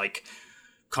across as like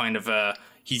kind of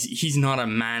he's not a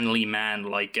manly man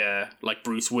like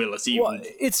Bruce Willis even. Well,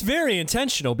 it's very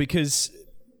intentional because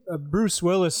Bruce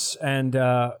Willis and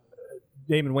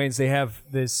Damon Wayans, they have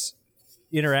this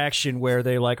interaction where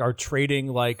they like are trading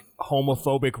like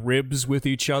homophobic ribs with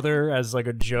each other as like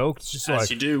a joke. It's just As like,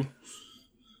 you do.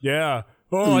 yeah.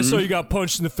 Oh, I saw you got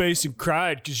punched in the face and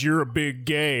cried because you're a big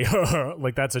gay.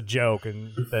 Like that's a joke,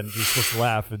 and then you're supposed to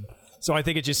laugh. And so I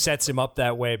think it just sets him up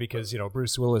that way because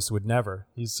Bruce Willis would never.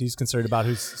 He's concerned about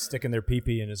who's sticking their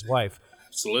pee-pee in his wife.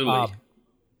 Absolutely.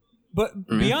 But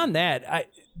beyond that,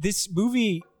 this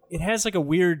movie, it has like a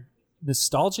weird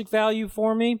nostalgic value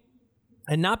for me.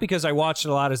 And not because I watched it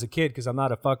a lot as a kid, because I'm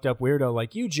not a fucked up weirdo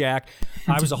like you, Jack.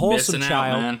 I was a wholesome Missing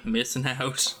child. out, man. Missing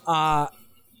out.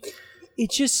 It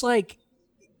just like,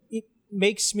 it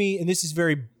makes me, and this is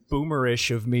very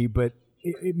boomerish of me, but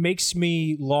it makes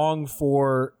me long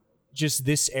for just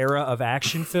this era of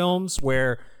action films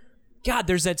where, God,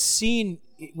 there's that scene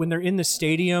when they're in the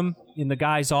stadium in the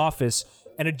guy's office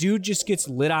and a dude just gets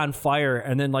lit on fire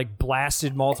and then like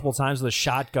blasted multiple times with a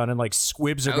shotgun and like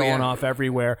squibs are going off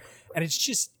everywhere. And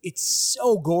it's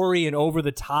so gory and over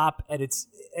the top, and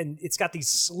it's got these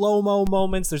slow-mo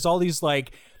moments. There's all these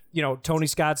like, Tony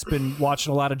Scott's been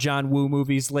watching a lot of John Woo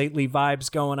movies lately,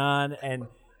 vibes going on, and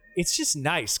it's just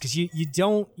nice because you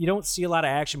don't see a lot of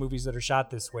action movies that are shot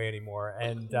this way anymore,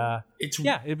 and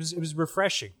it was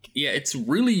refreshing. Yeah, it's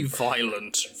really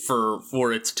violent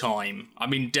for its time. I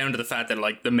mean, down to the fact that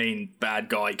like the main bad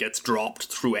guy gets dropped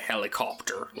through a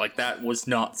helicopter. Like that was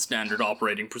not standard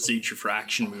operating procedure for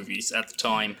action movies at the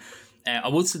time. I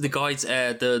would say the guys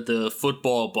at the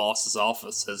football boss's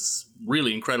office has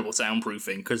really incredible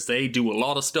soundproofing because they do a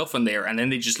lot of stuff in there, and then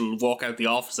they just walk out the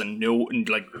office and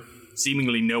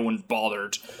seemingly no one's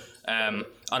bothered. I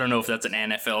don't know if that's an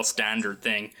NFL standard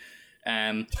thing.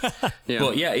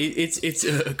 But yeah, it's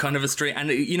kind of a straight,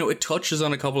 and it touches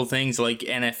on a couple of things like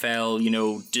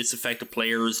NFL, disaffected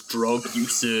players, drug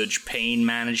usage, pain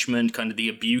management, kind of the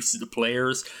abuse of the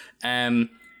players.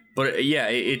 But yeah,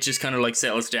 it just kind of like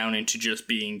settles down into just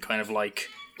being kind of like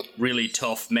really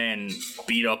tough men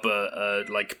beat up a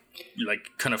like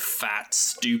kind of fat,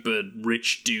 stupid,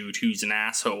 rich dude who's an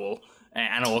asshole.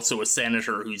 And also a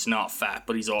senator who's not fat,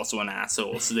 but he's also an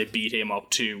asshole, so they beat him up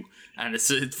too. And it's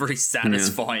very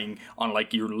satisfying on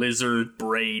like your lizard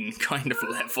brain kind of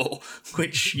level,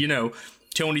 which,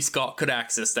 Tony Scott could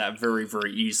access that very,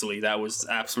 very easily. That was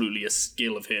absolutely a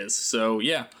skill of his. So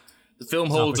yeah, the film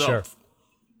holds up. Sure.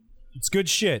 It's good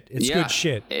shit. It's good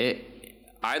shit.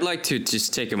 I'd like to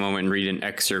just take a moment and read an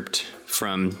excerpt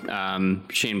from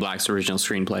Shane Black's original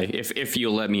screenplay, if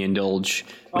you'll let me indulge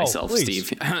myself, please.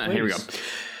 Steve. Here we go.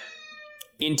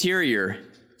 Interior,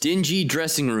 dingy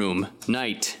dressing room,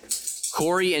 night.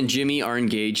 Corey and Jimmy are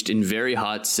engaged in very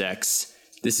hot sex.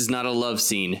 This is not a love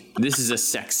scene. This is a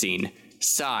sex scene.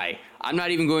 Sigh. I'm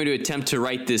not even going to attempt to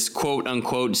write this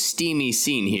quote-unquote steamy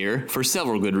scene here for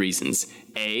several good reasons.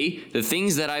 A, the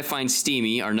things that I find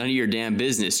steamy are none of your damn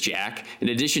business, Jack. In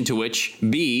addition to which,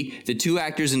 B, the two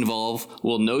actors involved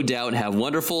will no doubt have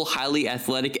wonderful, highly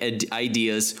athletic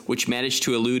ideas which manage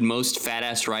to elude most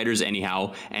fat-ass writers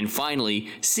anyhow. And finally,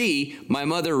 C, my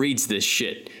mother reads this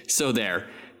shit. So there.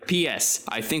 P.S.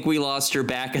 I think we lost her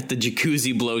back at the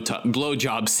jacuzzi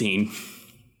blowjob scene.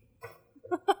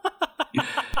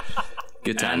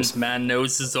 Good times. And man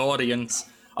knows his audience.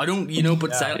 I don't,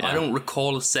 I don't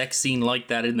recall a sex scene like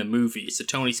that in the movie. So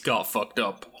Tony Scott fucked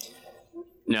up.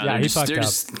 No, Yeah, they're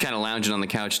just kind of lounging on the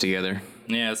couch together.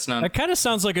 Yeah, it's not. That kind of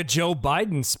sounds like a Joe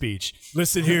Biden speech.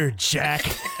 Listen here, Jack.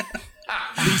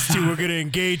 These two are going to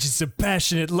engage in some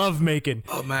passionate lovemaking.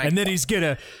 Oh, man. And then he's going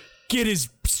to get his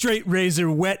straight razor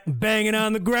wet and bang it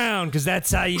on the ground because that's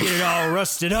how you get it all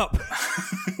rusted up.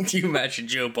 Can you imagine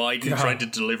Joe Biden trying to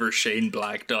deliver Shane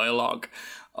Black dialogue?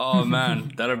 Oh,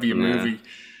 man, that'd be a movie.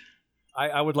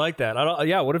 I would like that.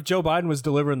 What if Joe Biden was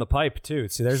delivering the pipe, too?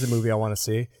 See, there's a movie I want to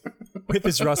see. With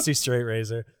his rusty straight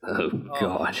razor. Oh,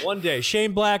 God. One day.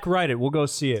 Shane Black, write it. We'll go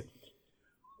see it.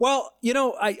 Well,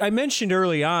 I mentioned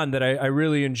early on that I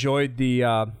really enjoyed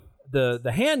the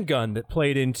handgun that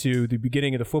played into the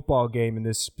beginning of the football game in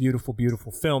this beautiful,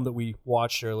 beautiful film that we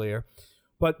watched earlier.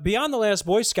 But beyond The Last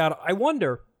Boy Scout, I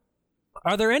wonder,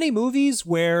 are there any movies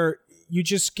where you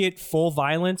just get full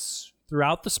violence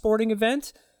throughout the sporting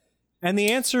event? And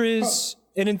the answer is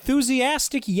an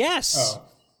enthusiastic yes.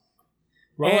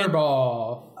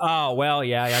 Rollerball. Oh, well,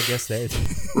 yeah, I guess they...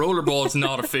 Rollerball is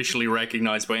not officially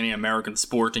recognized by any American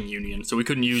sporting union, so we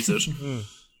couldn't use it.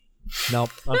 Nope,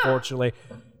 unfortunately.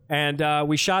 And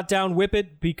we shot down Whip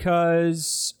It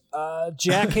because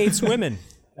Jack hates women.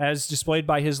 as displayed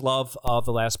by his love of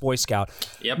The Last Boy Scout.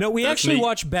 Yep, no, we that's actually me.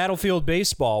 watched Battlefield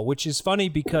Baseball, which is funny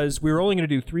because we were only going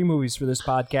to do 3 movies for this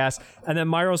podcast, and then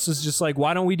Myros was just like,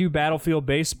 why don't we do Battlefield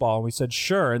Baseball? And we said,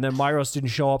 sure, and then Myros didn't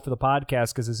show up for the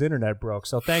podcast because his internet broke,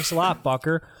 so thanks a lot,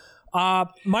 fucker.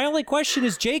 My only question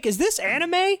is, Jake, is this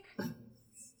anime?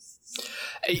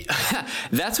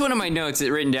 That's one of my notes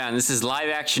written down. This is live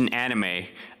action anime.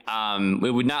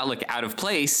 It would not look out of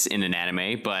place in an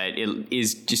anime, but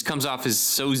it just comes off as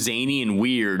so zany and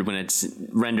weird when it's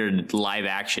rendered live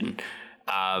action.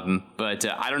 But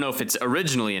I don't know if it's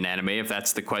originally an anime, if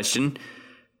that's the question.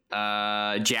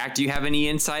 Jack, do you have any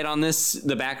insight on this?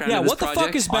 The background of this project? Yeah, what the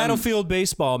fuck is Battlefield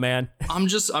Baseball, man? I'm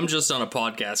just on a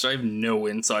podcast. I have no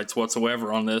insights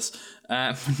whatsoever on this.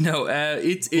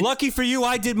 It's Lucky for you,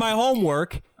 I did my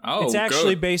homework. Oh, it's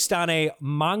actually good. based on a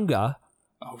manga,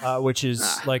 which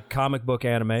is like comic book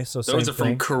anime. So Those are from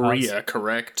thing. Korea,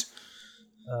 correct?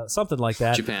 Something like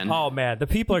that. Japan. Oh man, the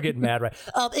people are getting mad, right?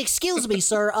 Excuse me,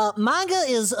 sir. Manga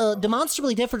is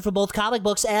demonstrably different from both comic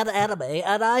books and anime,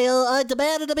 and I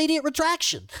demand an immediate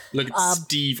retraction. Look at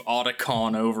Steve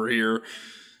Otacon over here.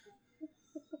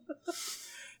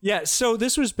 Yeah, so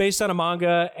this was based on a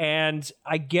manga, and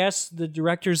I guess the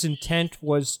director's intent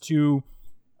was to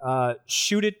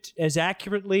shoot it as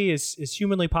accurately as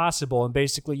humanly possible and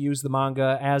basically use the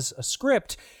manga as a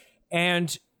script.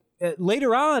 And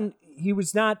later on, he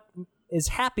was not as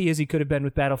happy as he could have been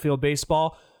with Battlefield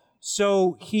Baseball,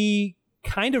 so he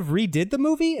kind of redid the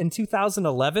movie in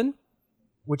 2011,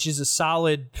 which is a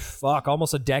solid,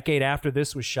 almost a decade after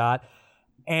this was shot.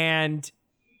 And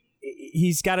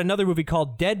he's got another movie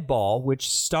called Deadball, which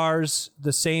stars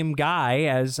the same guy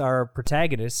as our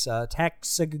protagonist, Tak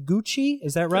Sakaguchi.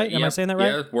 Is that right? Am I saying that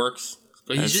right? Yeah, it works.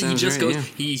 But he just goes.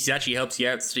 He actually helps you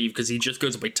out, Steve, because he just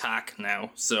goes by Tak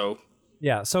now. So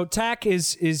yeah. So Tak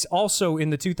is also in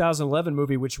the 2011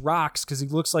 movie, which rocks because he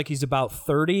looks like he's about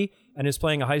 30 and is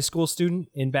playing a high school student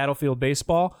in Battlefield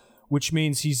Baseball, which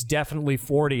means he's definitely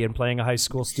 40 and playing a high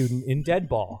school student in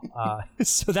Deadball.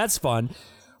 So that's fun.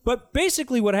 But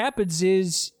basically what happens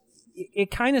is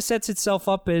it kind of sets itself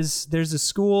up as there's a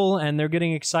school and they're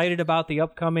getting excited about the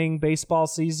upcoming baseball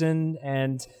season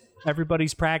and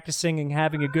everybody's practicing and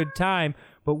having a good time.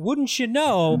 But wouldn't you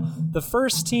know, the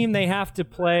first team they have to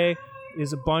play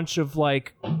is a bunch of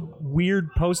like weird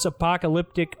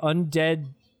post-apocalyptic undead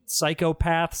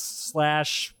psychopaths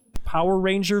 / Power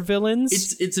Ranger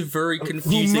villains. It's a very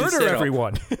confusing who murder setup.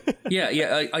 everyone.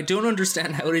 Yeah. I don't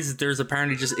understand how it is that there's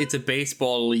apparently it's a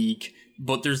baseball league,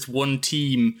 but there's one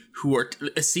team who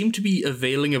seem to be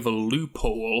availing of a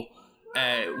loophole,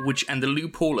 and the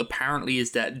loophole apparently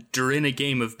is that during a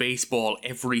game of baseball,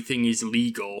 everything is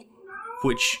legal,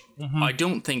 which I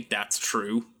don't think that's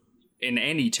true in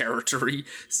any territory.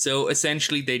 So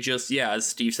essentially, they just, as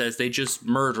Steve says, they just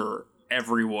murder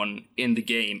everyone in the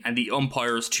game, and the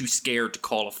umpire is too scared to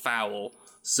call a foul,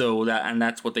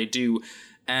 that's what they do.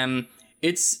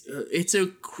 It's a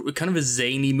kind of a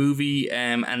zany movie,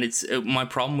 and it's my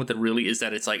problem with it really is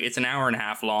that it's an hour and a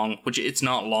half long, which it's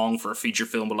not long for a feature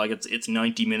film, but it's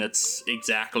 90 minutes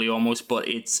exactly almost, but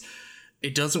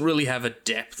it doesn't really have a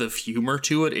depth of humor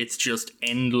to it. It's just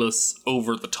endless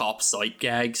over-the-top sight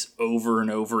gags over and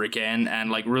over again,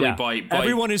 and by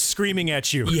everyone is screaming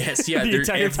at you. Yes, the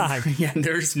entire time. Yeah,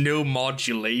 there's no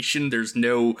modulation. There's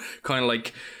no kind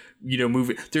of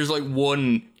movie. There's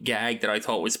one gag that I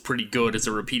thought was pretty good as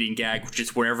a repeating gag, which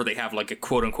is wherever they have a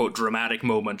quote-unquote dramatic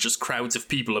moment, just crowds of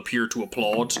people appear to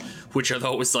applaud, which I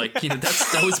thought was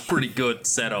that was pretty good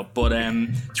setup. But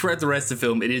throughout the rest of the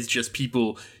film, it is just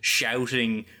people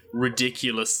shouting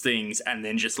ridiculous things and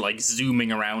then just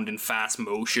zooming around in fast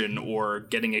motion or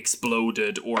getting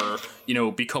exploded or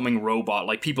becoming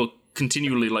robot. People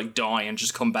continually die and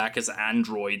just come back as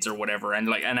androids or whatever, and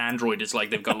an android is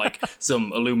they've got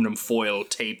some aluminum foil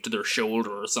taped to their shoulder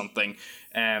or something.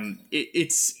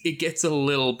 It gets a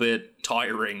little bit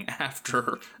tiring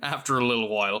after a little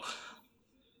while.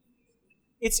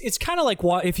 It's kind of like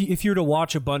if you were to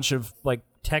watch a bunch of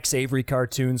Tex Avery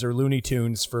cartoons or Looney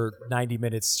Tunes for 90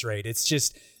 minutes straight. It's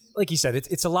just like you said,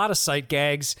 it's a lot of sight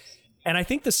gags, and I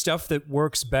think the stuff that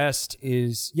works best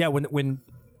is when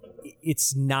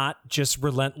it's not just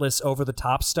relentless over the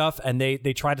top stuff and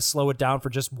they try to slow it down for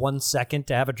just 1 second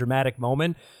to have a dramatic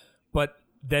moment, but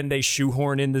then they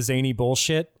shoehorn in the zany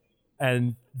bullshit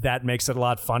and that makes it a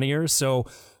lot funnier. So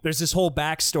there's this whole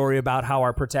backstory about how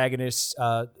our protagonist,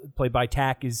 played by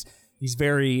Tak, he's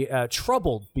very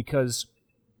troubled because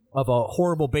of a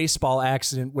horrible baseball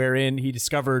accident wherein he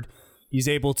discovered he's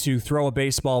able to throw a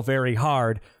baseball very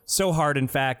hard. So hard, in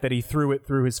fact, that he threw it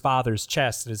through his father's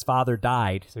chest, and his father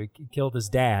died. So he killed his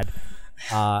dad.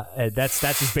 And that's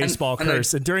his baseball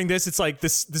curse. And during this, it's like the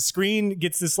screen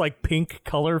gets this like pink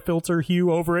color filter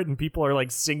hue over it, and people are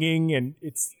like singing, and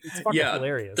it's fucking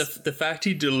hilarious. The fact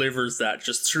he delivers that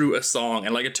just through a song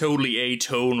and like a totally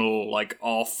atonal, like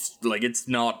off, like it's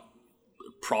not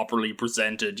properly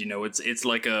presented. You know, it's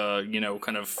like a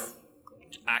kind of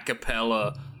a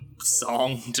cappella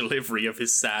song delivery of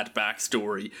his sad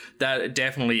backstory. That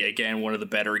definitely, again, one of the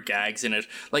better gags in it.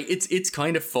 Like it's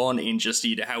kind of fun in just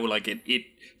how like it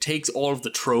takes all of the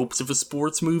tropes of a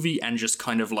sports movie and just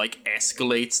kind of like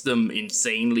escalates them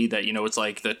insanely. That, it's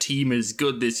like the team is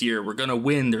good this year, we're gonna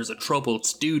win, there's a troubled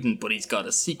student but he's got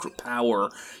a secret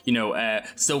power,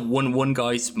 so one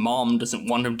guy's mom doesn't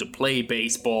want him to play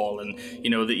baseball, and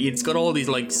it's got all these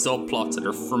like subplots that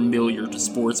are familiar to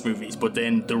sports movies, but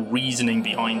then the reasoning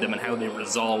behind them and how they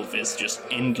resolve is just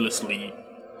endlessly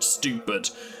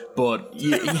stupid. But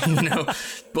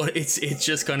but it's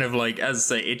just kind of like, as I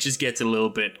say, it just gets a little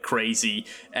bit crazy.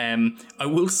 I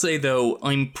will say though,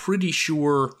 I'm pretty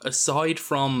sure, aside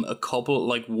from a couple,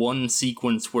 like one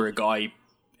sequence where a guy,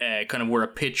 where a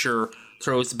pitcher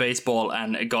throws the baseball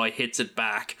and a guy hits it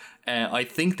back, I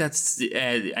think that's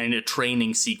in a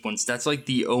training sequence. That's like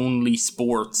the only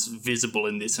sports visible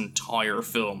in this entire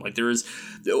film. Like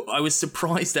I was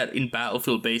surprised that in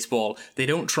Battlefield Baseball they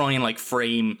don't try and like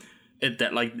frame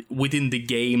that like within the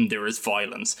game there is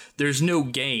violence. There's no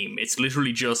game. It's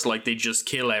literally just like they just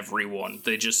kill everyone.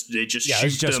 They just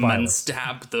shoot them and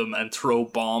stab them and throw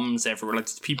bombs everywhere. Like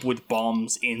people with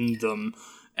bombs in them.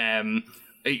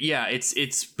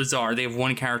 It's bizarre. They have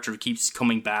one character who keeps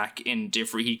coming back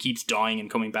he keeps dying and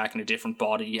coming back in a different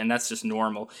body, and that's just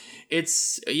normal.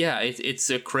 It's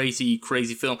a crazy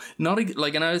film. Not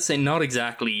like, and I would say not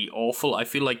exactly awful. I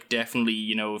feel like definitely,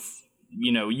 if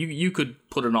you could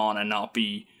put it on and not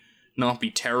be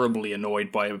terribly annoyed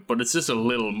by it, but it's just a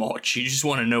little much. You just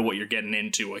want to know what you're getting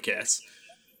into, I guess.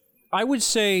 I would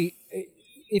say,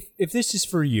 if this is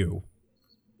for you,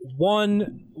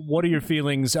 one, what are your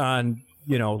feelings on,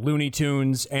 Looney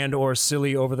Tunes and or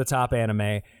silly over-the-top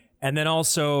anime? And then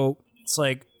also, it's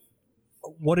like,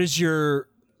 what is your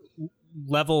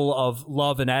level of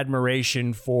love and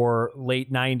admiration for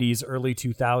late 90s, early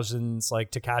 2000s,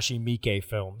 like Takashi Miike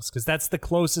films? Because that's the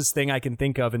closest thing I can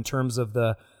think of in terms of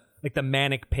the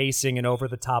manic pacing and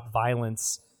over-the-top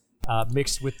violence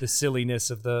mixed with the silliness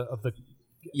of the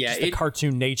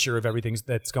cartoon nature of everything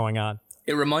that's going on.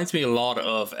 It reminds me a lot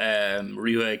of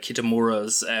Ryuhei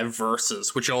Kitamura's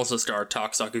Versus, which also starred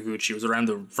Tak Sakaguchi. It was around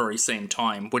the very same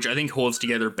time, which I think holds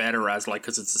together better as like,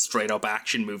 because it's a straight up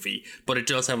action movie, but it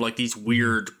does have like these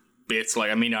weird bits.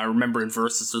 Like, I mean, I remember in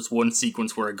Versus there's one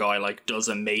sequence where a guy like does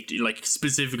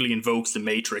specifically invokes the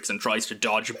Matrix and tries to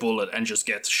dodge a bullet and just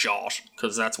gets shot,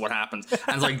 because that's what happens.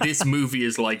 And it's like, this movie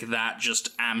is like that, just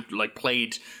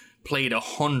played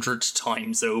 100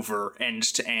 times over, end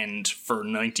to end, for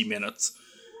 90 minutes.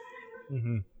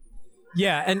 Mm-hmm.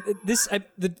 Yeah, and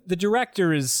the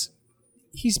director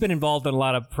he's been involved in a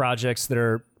lot of projects that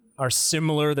are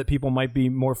similar that people might be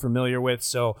more familiar with.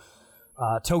 So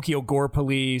Tokyo Gore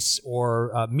Police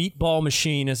or Meatball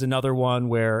Machine is another one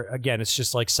where, again, it's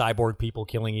just like cyborg people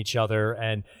killing each other.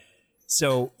 And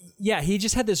so, yeah, he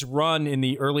just had this run in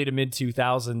the early to mid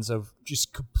 2000s of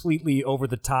just completely over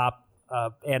the top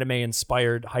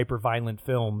anime-inspired, hyper-violent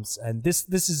films, and this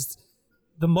is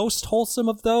the most wholesome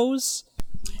of those.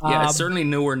 Yeah, it's certainly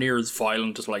nowhere near as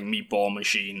violent as like Meatball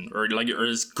Machine, or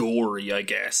as gory, I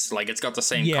guess. Like, it's got the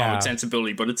same comic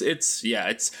sensibility, but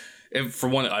it's for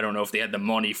one, I don't know if they had the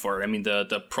money for it. I mean,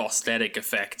 the prosthetic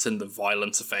effects and the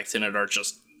violence effects in it are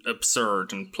just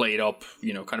absurd and played up,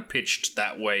 kind of pitched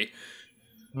that way.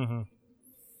 Mm-hmm.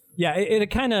 Yeah,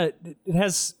 it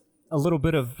has a little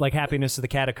bit of like Happiness of the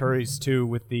Katakuri's too,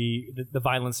 with the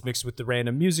violence mixed with the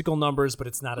random musical numbers, but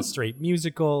it's not a straight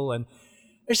musical, and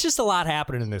it's just a lot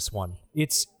happening in this one.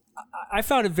 I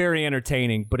found it very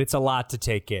entertaining, but it's a lot to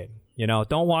take in.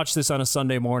 Don't watch this on a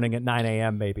Sunday morning at 9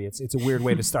 a.m. Maybe it's a weird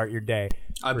way to start your day.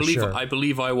 I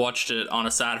believe I watched it on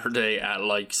a Saturday at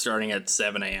like starting at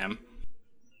 7 a.m.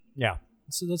 Yeah,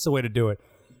 so that's the way to do it.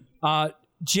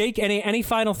 Jake, any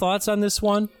final thoughts on this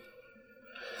one?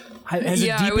 Has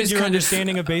it deepened your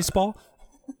understanding of baseball?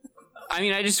 I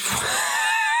mean, I just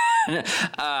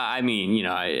I mean, you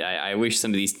know, I wish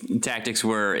some of these tactics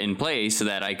were in place so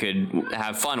that I could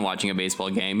have fun watching a baseball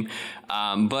game.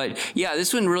 But yeah,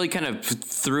 this one really kind of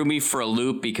threw me for a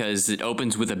loop because it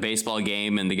opens with a baseball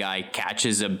game and the guy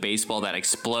catches a baseball that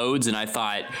explodes. And I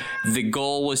thought the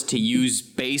goal was to use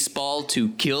baseball to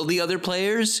kill the other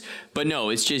players. But no,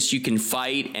 it's just you can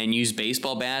fight and use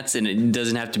baseball bats and it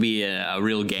doesn't have to be a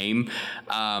real game.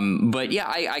 But yeah,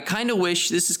 I kind of wish,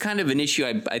 this is kind of an issue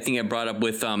I think I brought up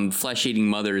with flesh-eating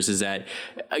mothers, is that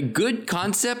a good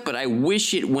concept, but I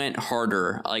wish it went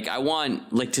harder. Like I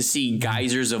want to see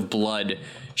geysers of blood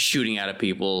shooting out of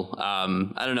people. I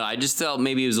don't know. I just felt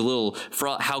maybe it was a little,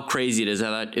 for how crazy it is, I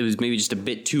thought it was maybe just a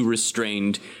bit too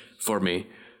restrained for me.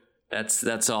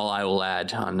 That's all I will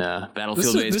add on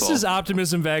Battlefield Baseball. This is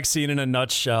Optimism Vaccine in a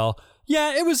nutshell.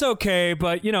 Yeah, it was okay,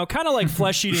 but, you know, kind of like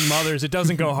flesh-eating mothers, it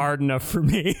doesn't go hard enough for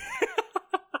me.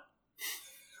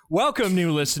 Welcome,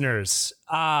 new listeners.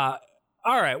 All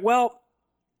right, well,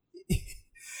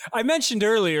 I mentioned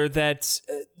earlier that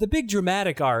the big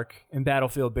dramatic arc in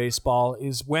Battlefield Baseball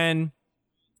is when,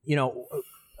 you know,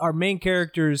 our main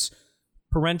character's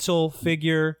parental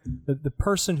figure, the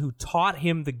person who taught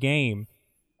him the game,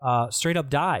 straight up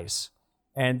dies.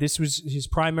 And this was his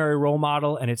primary role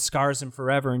model, and it scars him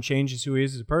forever and changes who he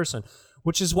is as a person,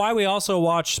 which is why we also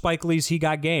watch Spike Lee's He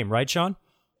Got Game, right, Sean?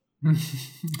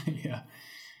 Yeah.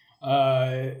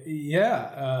 I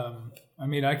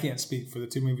mean, I can't speak for the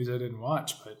two movies I didn't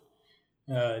watch, but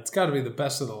it's got to be the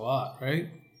best of the lot, right?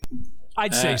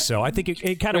 I'd say so. I think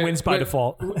it kind of wins by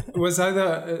default. Was all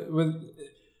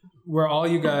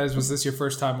you guys, was this your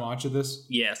first time watching this?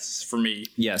 Yes, for me.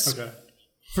 Yes. Okay.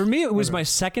 For me, it was my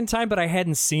second time, but I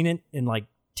hadn't seen it in like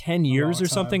 10 years or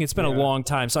something. It's been a long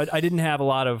time, so I didn't have a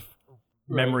lot of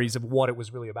memories of what it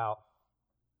was really about.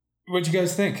 What'd you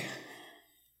guys think?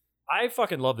 I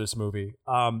fucking love this movie.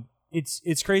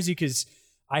 It's crazy because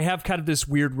I have kind of this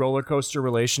weird roller coaster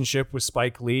relationship with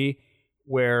Spike Lee,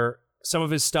 where some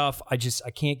of his stuff I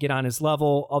can't get on his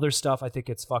level. Other stuff I think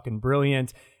it's fucking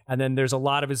brilliant, and then there's a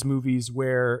lot of his movies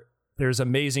where there's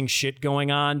amazing shit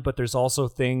going on, but there's also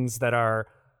things that are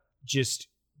just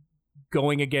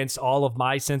going against all of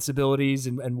my sensibilities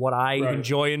and what I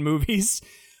enjoy in movies.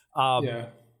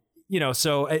 You know,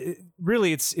 so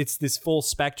really it's this full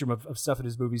spectrum of stuff in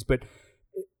his movies, but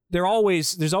there's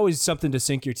always something to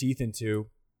sink your teeth into.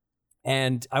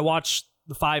 And I watched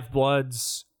The Five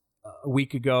Bloods a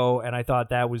week ago, and I thought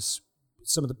that was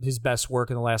some of his best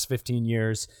work in the last 15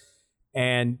 years.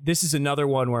 And this is another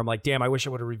one where I'm like, damn, I wish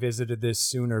I would have revisited this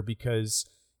sooner, because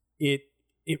it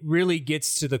really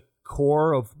gets to the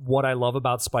core of what I love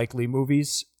about Spike Lee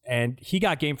movies. And He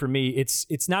Got Game, for me,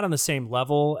 it's not on the same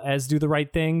level as Do the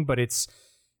Right Thing, but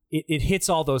it hits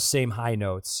all those same high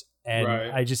notes. And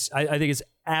I think it's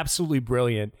absolutely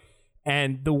brilliant.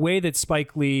 And the way that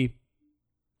Spike Lee,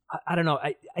 I don't know,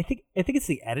 I think it's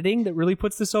the editing that really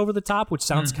puts this over the top, which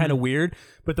sounds kind of weird,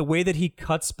 but the way that he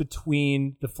cuts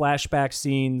between the flashback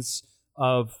scenes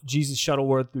of Jesus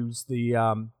Shuttleworth, who's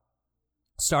the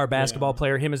star basketball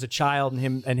player, him as a child,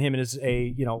 and him as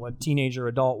a teenager,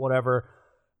 adult, whatever.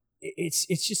 It's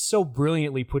just so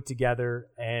brilliantly put together,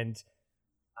 and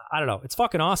I don't know, it's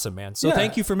fucking awesome, man. So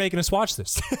thank you for making us watch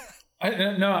this.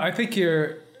 I think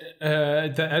you're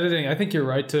the editing. I think you're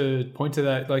right to point to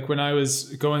that. Like when I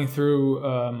was going through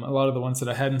a lot of the ones that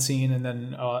I hadn't seen, and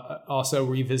then also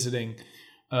revisiting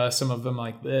some of them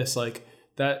like this, like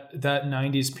that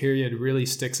 90s period really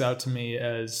sticks out to me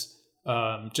as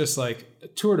just like a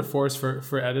tour de force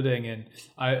for editing. And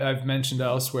I've mentioned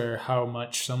elsewhere how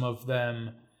much some of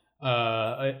them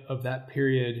of that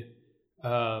period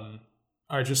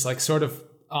are just like sort of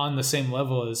on the same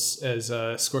level as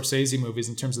Scorsese movies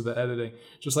in terms of the editing,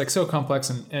 just like so complex.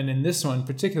 And in this one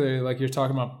particularly, like you're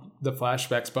talking about the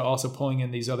flashbacks, but also pulling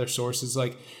in these other sources,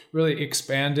 like really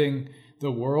expanding the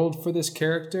world for this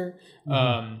character,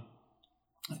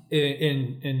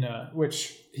 in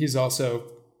which he's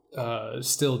also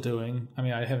still doing. I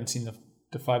mean, I haven't seen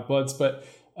the Five Bloods, but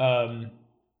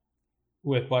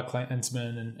with Black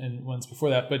Klansman and ones before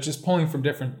that, but just pulling from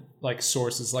different like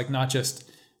sources, like not just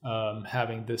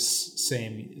having this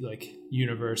same like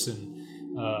universe and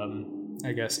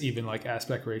I guess even like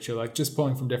aspect ratio, like just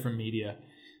pulling from different media.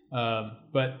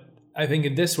 But I think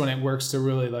in this one it works to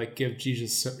really like give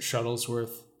Jesus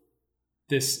Shuttlesworth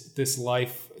this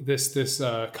life, this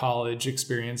college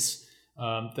experience,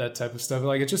 that type of stuff.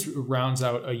 Like it just rounds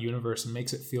out a universe and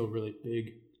makes it feel really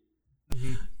big.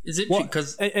 Is it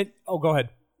because? Go ahead.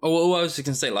 Oh, I was just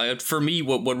gonna say, like, for me,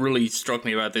 what really struck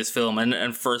me about this film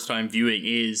and first time viewing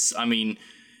is, I mean,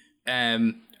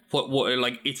 what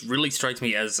like it really strikes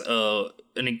me as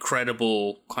an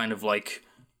incredible kind of like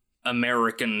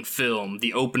American film,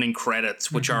 the opening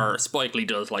credits, which are Spike Lee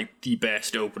does like the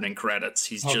best opening credits.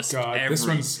 He's just this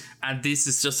one's... and this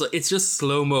is just it's just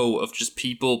slow-mo of just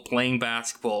people playing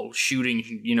basketball, shooting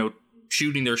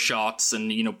their shots,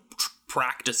 and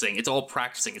practicing. It's all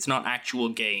practicing. It's not actual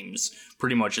games,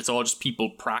 pretty much. It's all just people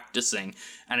practicing,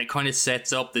 and it kind of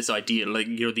sets up this idea, like,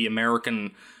 the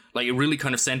American, like, it really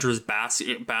kind of centers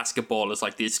basketball as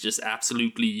like this just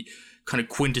absolutely kind of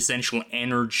quintessential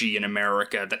energy in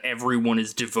America that everyone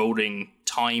is devoting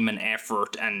time and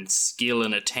effort and skill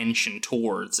and attention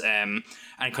towards, and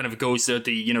kind of goes to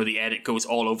the edit goes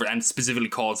all over and specifically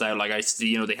calls out, like, I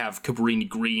see, they have Cabrini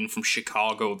Green from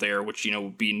Chicago there, which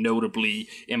would be a notably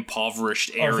impoverished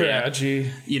area, and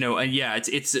yeah,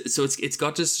 it's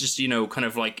got this just kind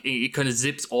of like it kind of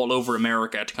zips all over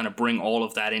America to kind of bring all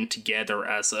of that in together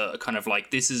as a kind of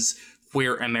like, this is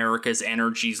where America's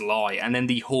energies lie. And then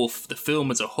the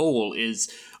film as a whole is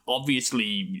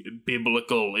obviously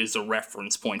biblical, is a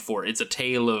reference point for it. It's a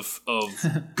tale of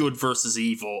good versus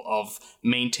evil, of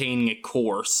maintaining a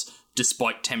course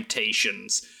despite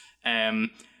temptations,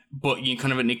 but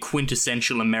kind of in a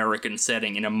quintessential American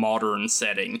setting, in a modern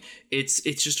setting. It's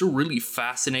just a really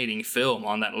fascinating film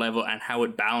on that level, and how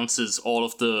it balances all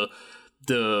of the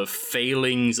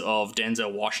failings of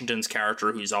Denzel Washington's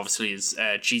character, who's obviously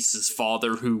Jesus'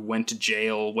 father, who went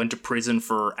to prison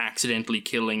for accidentally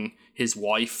killing his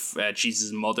wife,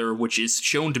 Jesus' mother, which is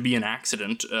shown to be an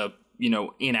accident,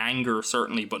 in anger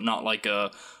certainly, but not like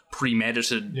a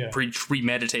premeditated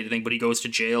thing. But he goes to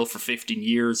jail for 15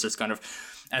 years. There's kind of,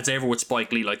 as ever with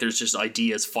Spike Lee, like, there's just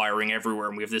ideas firing everywhere,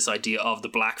 and we have this idea of the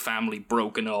black family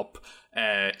broken up,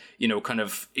 kind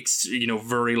of,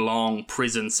 very long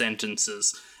prison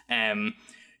sentences, kind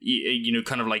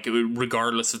of like,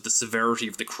 regardless of the severity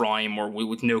of the crime, or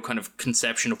with no kind of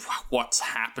conception of what's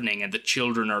happening, and the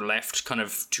children are left kind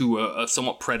of to a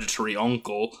somewhat predatory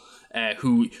uncle,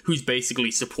 who's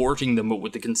basically supporting them, but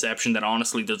with the conception that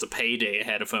honestly there's a payday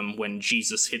ahead of him when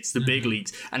Jesus hits the big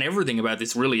leagues. And everything about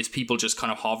this really is people just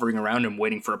kind of hovering around him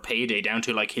waiting for a payday, down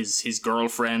to like his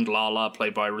girlfriend Lala,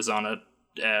 played by Rosario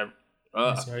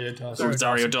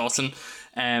Dawson.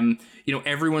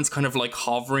 Everyone's kind of like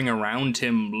hovering around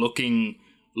him, looking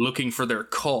for their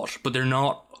cut, but they're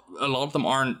not. A lot of them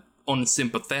aren't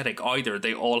unsympathetic either.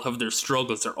 They all have their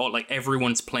struggles. They're all like,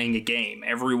 everyone's playing a game.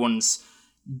 Everyone's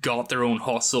got their own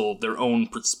hustle, their own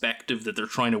perspective that they're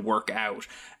trying to work out.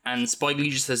 And Spike Lee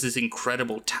just has this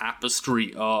incredible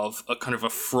tapestry of a kind of a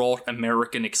fraught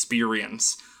American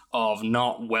experience of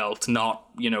not wealth, not,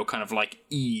 kind of like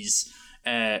ease.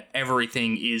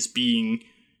 Everything is being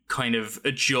kind of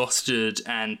adjusted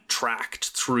and tracked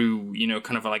through,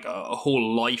 kind of like a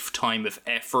whole lifetime of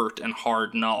effort and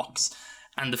hard knocks.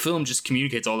 And the film just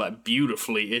communicates all that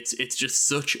beautifully. It's just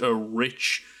such a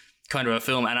rich kind of a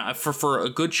film, and for a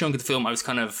good chunk of the film I was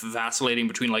kind of vacillating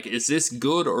between, like, is this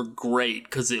good or great?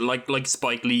 Because it, like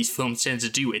Spike Lee's films tend to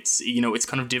do, it's it's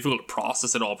kind of difficult to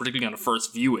process it all, particularly on a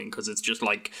first viewing, because it's just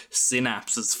like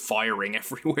synapses firing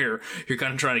everywhere. You're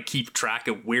kind of trying to keep track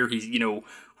of where he's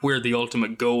where the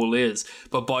ultimate goal is.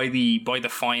 But by the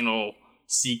final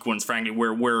sequence, frankly,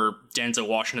 where Denzel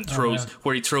Washington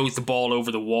where he throws the ball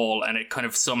over the wall, and it kind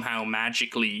of somehow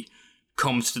magically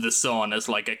comes to the sun as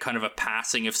like a kind of a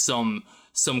passing of some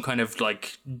kind of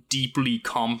like deeply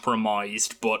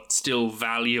compromised but still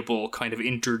valuable kind of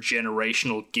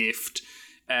intergenerational gift.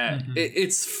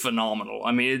 It's phenomenal.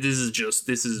 I mean, this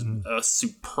is a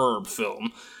superb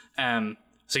film.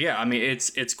 So yeah, I mean,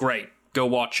 it's great. Go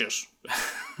watch it.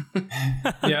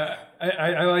 Yeah,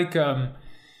 I like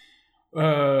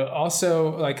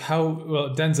also like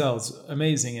how Denzel's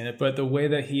amazing in it, but the way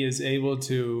that he is able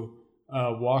to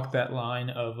walk that line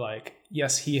of like,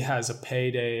 yes, he has a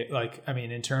payday, like, I mean,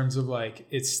 in terms of like,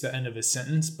 it's the end of his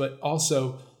sentence, but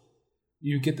also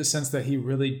you get the sense that he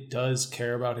really does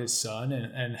care about his son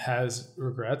and has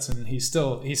regrets, and he's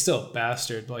still a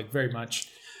bastard, like, very much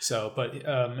so, but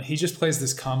he just plays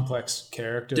this complex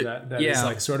character that is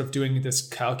like sort of doing this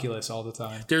calculus all the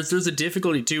time. There's a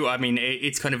difficulty too. I mean,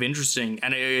 it's kind of interesting,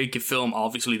 and a film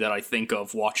obviously that I think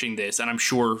of watching this, and I'm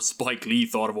sure Spike Lee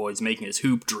thought of always making his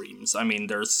Hoop Dreams. I mean,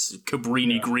 there's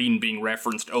Cabrini Green being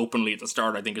referenced openly at the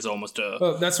start. I think is almost a.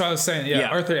 Well, that's what I was saying. Yeah,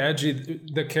 Arthur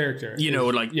Adjie, the character.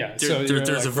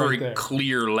 There's a very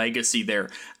clear legacy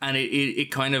there, and it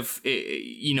kind of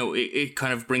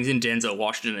brings in Denzel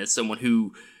Washington as someone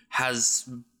who has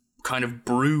kind of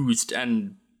bruised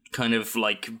and kind of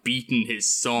like beaten his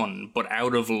son, but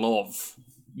out of love,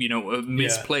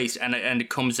 misplaced, and it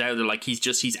comes out that like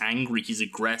he's angry, he's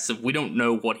aggressive. We don't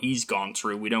know what he's gone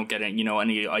through. We don't get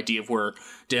any idea of where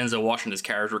Denzel Washington's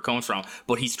character comes from,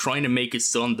 but he's trying to make his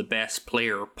son the best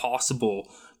player possible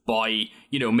by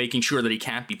making sure that he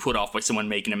can't be put off by someone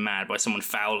making him mad, by someone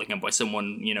fouling him, by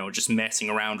someone just messing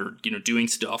around or doing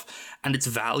stuff. And it's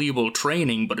valuable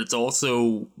training, but it's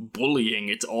also bullying.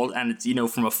 It's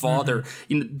from a father.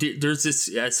 There's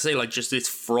this, I say, like, just this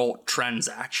fraught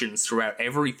transactions throughout.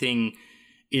 Everything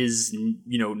is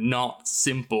not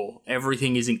simple.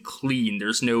 Everything isn't clean.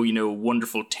 There's no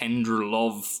wonderful tender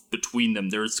love between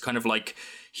them. There's kind of like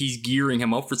he's gearing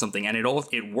him up for something, and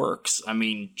it works. I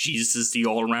mean, Jesus is the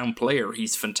all-around player.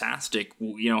 He's fantastic.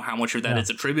 How much of that is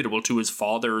attributable to his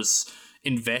father's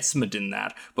investment in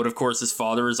that? But of course, his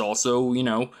father is also,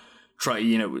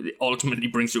 ultimately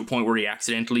brings to a point where he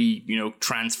accidentally,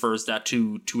 transfers that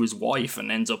to his wife and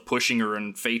ends up pushing her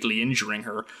and fatally injuring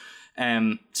her.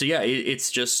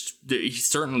 It's just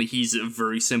he's a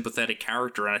very sympathetic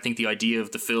character, and I think the idea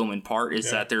of the film in part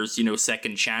is that there's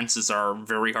second chances are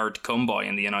very hard to come by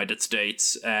in the United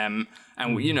States, and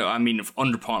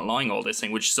underlying all this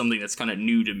thing, which is something that's kind of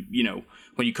new to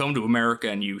when you come to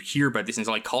America and you hear about these things,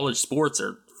 like college sports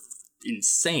are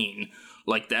insane.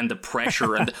 Like, and the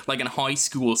pressure and like in high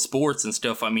school sports and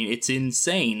stuff, I mean, it's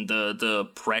insane. The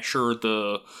pressure,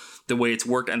 the way it's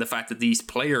worked, and the fact that these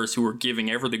players who are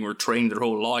giving everything, who are trained their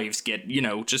whole lives, get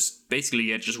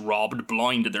just robbed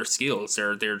blind of their skills.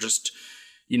 They're just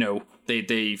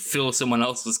they fill someone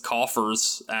else's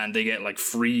coffers and they get like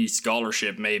free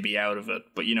scholarship maybe out of it.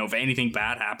 But if anything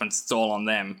bad happens, it's all on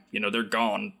them. They're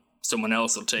gone. Someone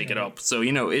else will take it up. So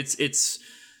it's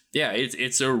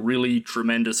a really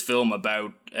tremendous film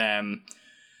about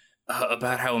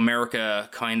how America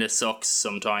kind of sucks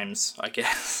sometimes, I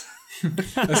guess.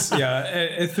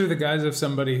 Through the guise of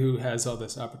somebody who has all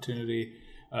this opportunity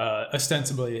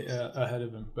ostensibly ahead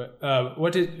of him. But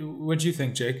what did you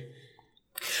think, Jake?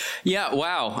 Yeah,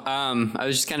 wow. I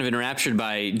was just kind of enraptured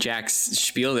by Jack's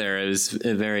spiel there. It was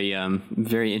very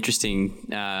very interesting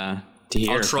to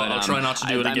hear. I'll try not to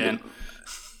do it again.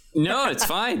 No, it's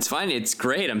fine. It's fine. It's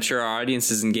great. I'm sure our audience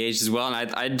is engaged as well.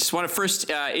 And I just want to first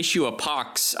issue a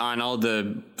pox on all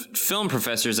the film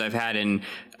professors I've had in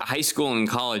high school and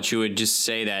college who would just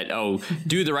say that,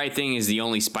 Do the Right Thing is the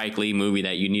only Spike Lee movie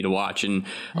that you need to watch. And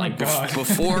like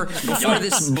before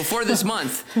this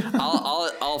month,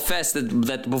 I'll fess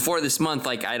that before this month,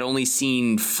 like I'd only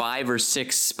seen 5 or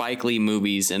 6 Spike Lee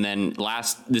movies, and then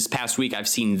this past week I've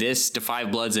seen this, Da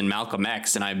 5 Bloods, and Malcolm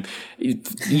X, and I'm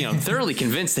thoroughly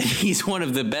convinced that he's one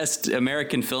of the best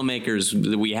American filmmakers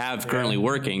that we have currently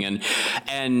working, and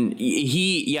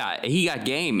he got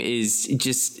game is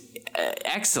just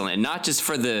excellent, not just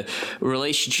for the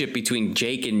relationship between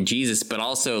Jake and Jesus, but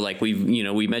also like we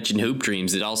mentioned Hoop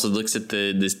Dreams. It also looks at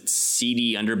the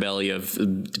seedy underbelly of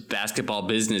basketball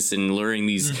business and luring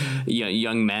these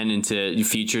young men into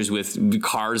futures with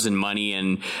cars and money.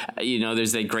 And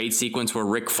there's that great sequence where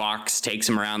Rick Fox takes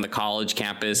him around the college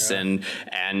campus and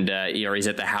he's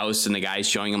at the house and the guy's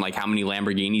showing him like how many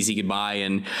Lamborghinis he could buy,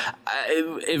 and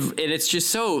it's just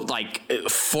so like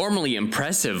formally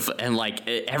impressive, and like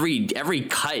every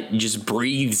cut just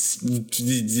breathes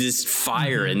this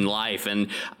fire in life, and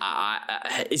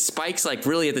Spike's like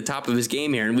really at the top of his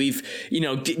game here. And we've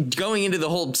going into the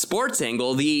whole sports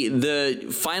angle, the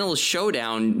final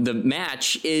showdown, the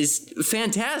match is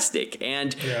fantastic,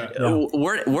 and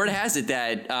word has it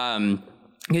that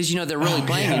because they're really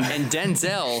playing, and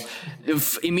Denzel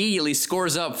immediately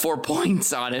scores up 4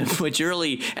 points on him,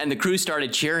 and the crew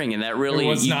started cheering, and that really it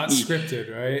was not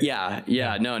scripted, right?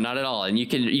 Yeah, no, not at all. And you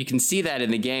can see that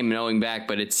in the game knowing back,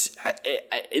 but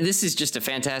this is just a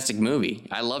fantastic movie.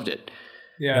 I loved it.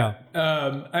 Yeah.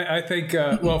 I think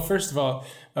well, first of all,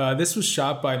 this was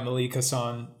shot by Malik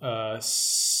Hassan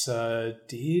Salid,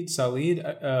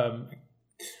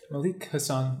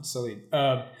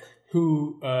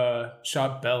 who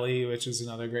shot Belly, which is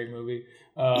another great movie.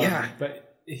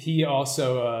 But he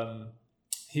also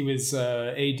he was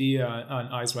AD on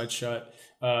Eyes Wide Shut.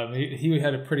 He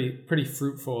had a pretty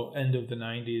fruitful end of the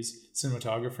 90s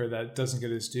cinematographer that doesn't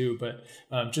get his due, but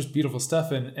just beautiful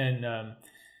stuff, and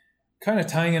kind of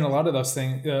tying in a lot of those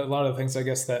things, a lot of the things I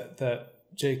guess that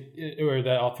Jake or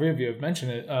that all three of you have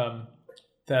mentioned it.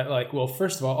 That like, well,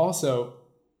 first of all, also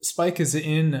Spike is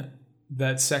in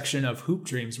that section of Hoop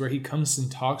Dreams where he comes and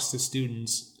talks to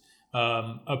students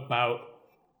about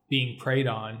being preyed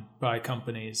on by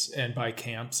companies and by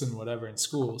camps and whatever in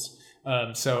schools.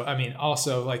 So I mean,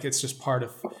 also like it's just part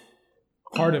of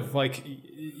like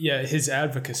his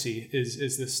advocacy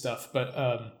is this stuff. But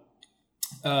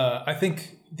I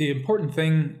think the important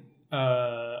thing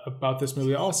about this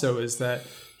movie also is that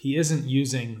he isn't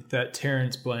using that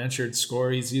Terrence Blanchard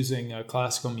score. He's using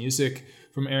classical music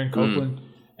from Aaron Copland,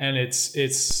 and it's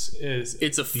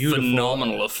a beautiful.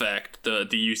 Phenomenal effect. The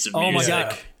use of music. Oh my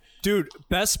god, dude!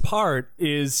 Best part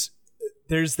is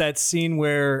there's that scene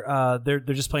where they're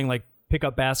just playing like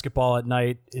pickup basketball at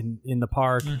night in the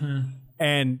park,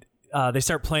 and they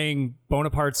start playing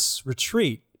Bonaparte's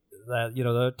Retreat. That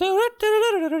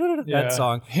that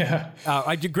song. Yeah,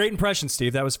 I did great impression,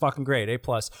 Steve. That was fucking great. A+.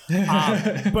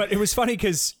 But it was funny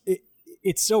because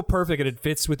it's so perfect and it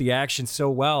fits with the action so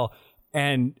well.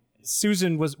 And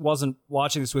Susan wasn't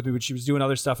watching this with me, but she was doing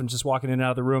other stuff and just walking in and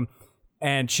out of the room.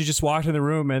 And she just walked in the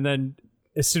room, and then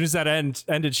as soon as that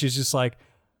ended, she's just like,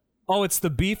 "Oh, it's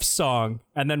the Beef song,"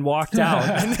 and then walked out.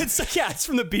 And it's like, yeah, it's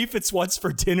from the Beef It's What's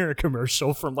for Dinner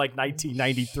commercial from like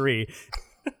 1993.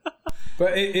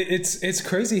 But it's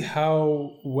crazy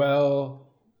how well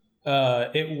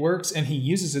it works, and he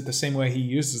uses it the same way he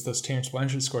uses those Terrence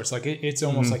Blanchard scores. Like it's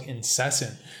almost like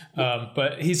incessant.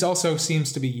 But he's also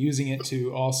seems to be using it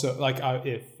to also like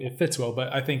it fits well.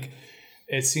 But I think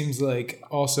it seems like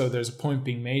also there's a point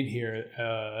being made here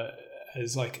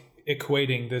as like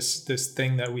equating this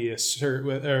thing that we assert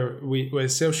with or we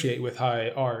associate with high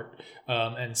art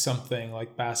and something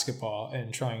like basketball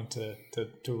and trying to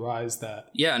rise that.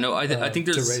 Yeah, no, I think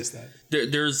there's to raise that.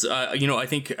 There's I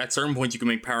think at certain points you can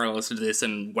make parallels to this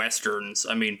in westerns.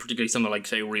 I mean, particularly something like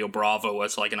say Rio Bravo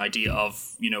as like an idea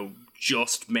of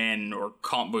just men or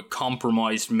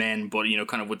compromised men, but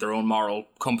kind of with their own moral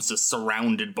compasses,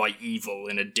 surrounded by evil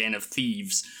in a den of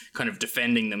thieves, kind of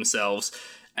defending themselves.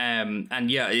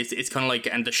 And yeah, it's kind of like,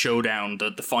 and the showdown,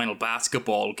 the final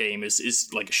basketball game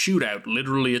is like a shootout.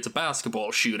 Literally, it's a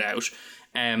basketball shootout.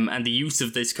 And the use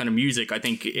of this kind of music, I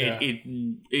think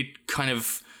it kind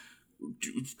of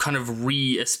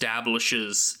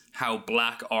reestablishes how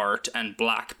black art and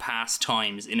black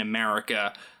pastimes in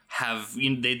America have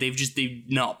they've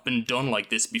not been done like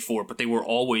this before, but they were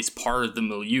always part of the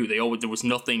milieu. There was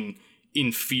nothing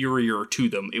inferior to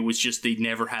them. It was just they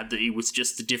never had it was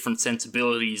just the different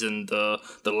sensibilities and the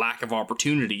lack of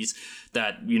opportunities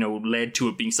that led to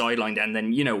it being sidelined. And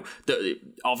then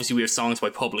obviously we have songs by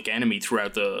Public Enemy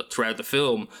throughout the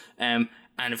film, and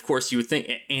of course you would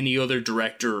think any other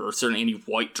director, or certainly any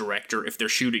white director, if they're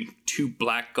shooting two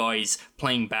black guys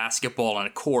playing basketball on a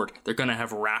court, they're gonna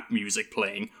have rap music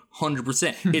playing.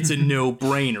 100%. It's a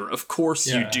no-brainer. Of course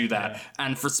you do that. Yeah.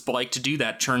 And for Spike to do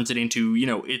that turns it into,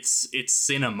 it's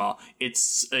cinema.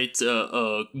 It's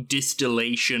a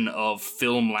distillation of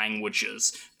film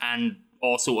languages and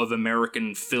also of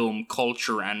American film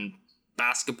culture and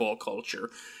basketball culture.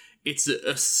 It's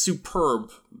a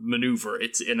superb maneuver.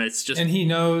 And he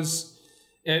knows,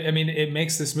 I mean, it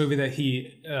makes this movie that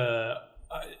he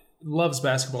loves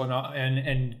basketball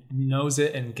and knows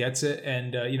it and gets it,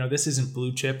 and this isn't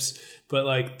Blue Chips, but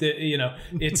like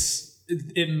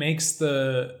it makes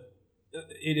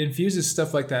it infuses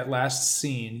stuff like that last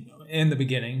scene in the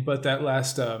beginning, but that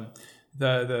last the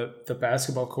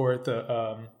basketball court,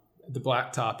 the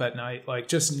blacktop at night, like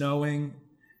just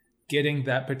getting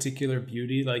that particular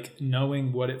beauty, like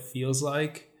knowing what it feels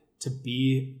like to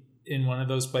be in one of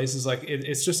those places, like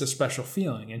it's just a special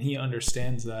feeling, and he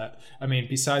understands that. I mean,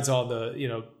 besides all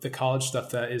the the college stuff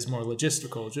that is more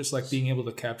logistical, just like being able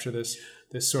to capture this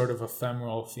sort of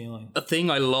ephemeral feeling. A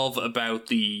thing I love about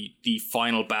the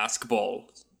final basketball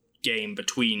game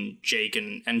between Jake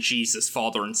and Jesus,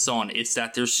 father and son, is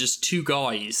that there's just two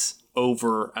guys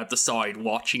over at the side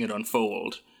watching it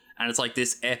unfold, and it's like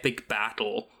this epic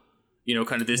battle,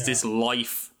 kind of this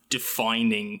life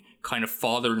defining kind of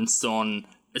father and son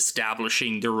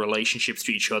establishing their relationships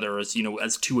to each other as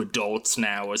as two adults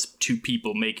now, as two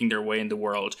people making their way in the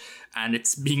world, and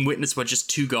it's being witnessed by just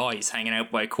two guys hanging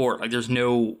out by a court. Like there's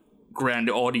no grand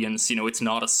audience, it's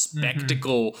not a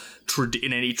spectacle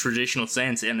in any traditional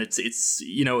sense, and it's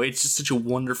just such a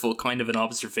wonderful kind of an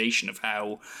observation of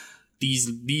how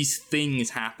these things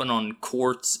happen on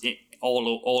courts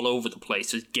all over the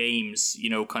place. There's games,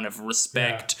 kind of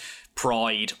respect,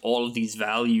 pride, all of these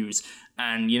values.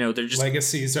 And they're just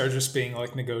legacies are just being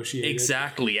like negotiated.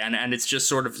 Exactly, and it's just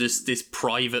sort of this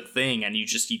private thing, and you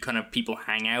kind of people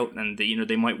hang out, and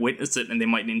they might witness it and they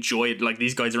might enjoy it. Like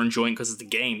these guys are enjoying because it's the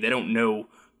game. They don't know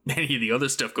any of the other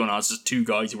stuff going on. It's just two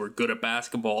guys who are good at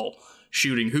basketball,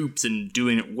 shooting hoops and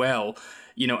doing it well.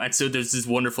 And so there's this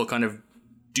wonderful kind of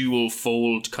dual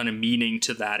fold kind of meaning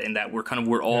to that, in that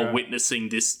we're all witnessing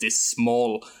this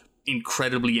small,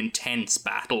 incredibly intense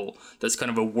battle that's kind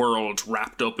of a world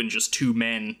wrapped up in just two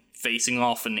men facing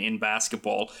off in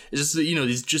basketball. It's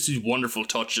just these wonderful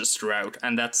touches throughout,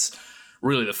 and that's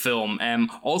really the film.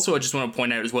 Also, I just want to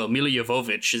point out as well, Mila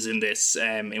Jovovich is in this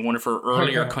in one of her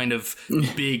earlier kind of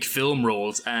big film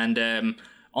roles, and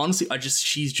honestly,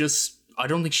 I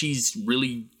don't think she's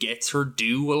really gets her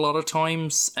due a lot of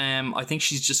times. I think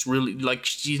she's just really, like,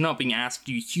 she's not being asked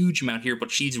to do a huge amount here,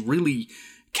 but she's really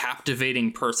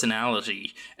captivating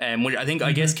personality, which I think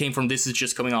I guess came from, this is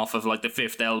just coming off of like The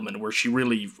Fifth Element, where she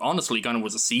really honestly kind of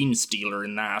was a scene stealer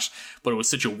in that, but it was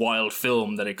such a wild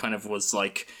film that it kind of was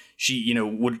like she, you know,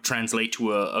 would translate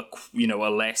to a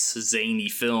less zany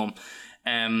film.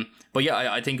 But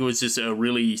yeah, I think it was just a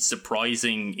really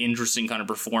surprising, interesting kind of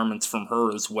performance from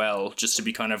her as well, just to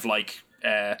be kind of like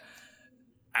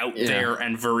out there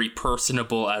and very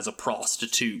personable as a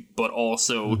prostitute, but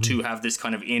also to have this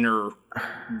kind of inner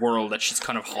world that she's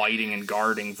kind of hiding and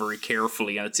guarding very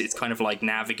carefully, and it's kind of like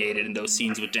navigated in those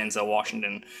scenes with Denzel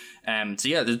Washington. So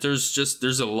yeah,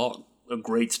 there's a lot of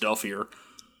great stuff here.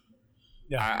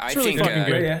 Yeah, I really think fucking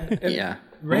good.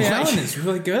 Ray Allen is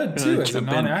really good too as a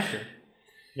non-actor.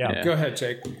 Yeah. Go ahead,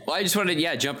 Jake. Well, I just wanted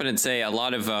to jump in and say a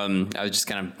lot of I was just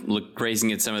kind of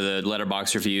grazing at some of the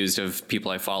Letterboxd reviews of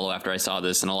people I follow after I saw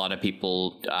this, and a lot of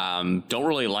people don't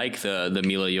really like the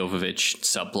Mila Jovovich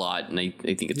subplot, and I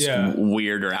think it's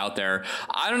weird or out there.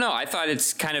 I don't know. I thought I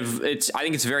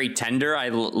think it's very tender. I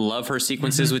love her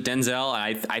sequences with Denzel,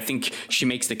 and I think she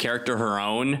makes the character her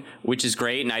own, which is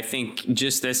great. And I think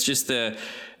that's just the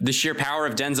sheer power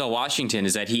of Denzel Washington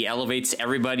is that he elevates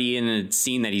everybody in a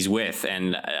scene that he's with,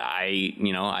 and I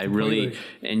really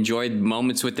enjoyed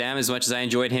moments with them as much as I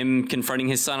enjoyed him confronting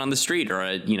his son on the street, or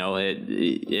I think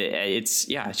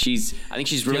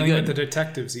she's really good. With the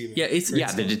detectives, even. Yeah,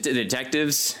 the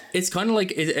detectives. It's kind of like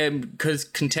because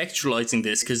contextualizing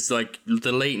this, because like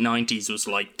the late 90s was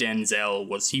like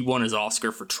he won his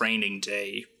Oscar for Training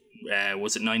Day.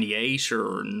 Was it 98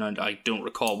 or I don't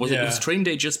recall. Was Training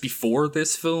Day just before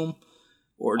this film,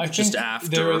 or just after?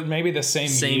 They were maybe the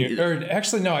same year. Or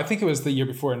actually, no, I think it was the year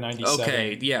before, 97.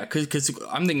 Okay, yeah, because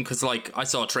I'm thinking, because like I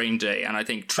saw Training Day, and I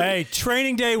think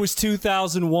Training Day was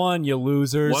 2001. You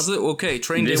losers. Was it? Okay,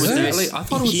 Training Day was. I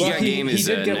thought it was. He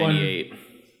did get 98.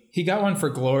 He got one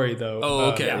for Glory, though.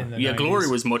 Oh, okay. Yeah, 90s. Glory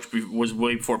was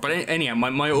way before. But anyhow,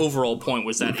 my overall point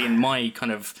was that in my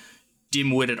kind of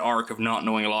dim-witted arc of not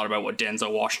knowing a lot about what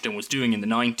Denzel Washington was doing in the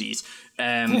 90s,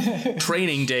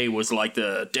 Training Day was like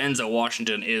Denzel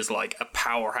Washington is like a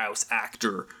powerhouse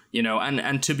actor, you know,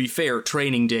 and to be fair,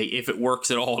 Training Day, if it works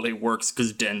at all, it works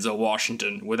because Denzel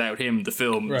Washington. Without him, the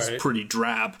film is pretty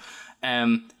drab.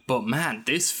 But man,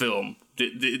 this film,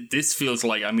 this feels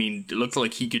like, I mean, it looks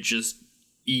like he could just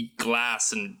eat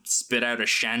glass and spit out a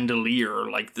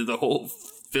chandelier. Like the whole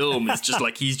film is just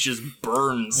like he just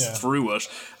burns through it,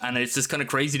 and it's just kind of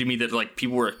crazy to me that like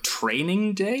people were at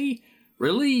Training Day,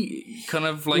 really kind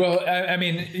of like. Well, I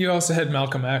mean, you also had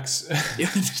Malcolm X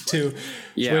too,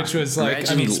 which was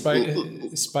like, I mean,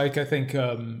 Spike I think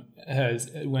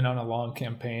went on a long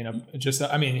campaign of just,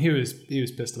 I mean, he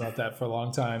was pissed about that for a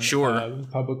long time,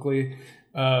 publicly,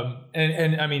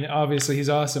 and I mean, obviously he's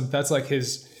awesome. That's like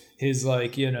his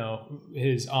like, you know,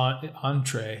 his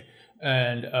entree,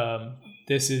 and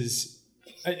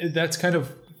that's kind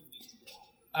of,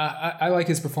 I like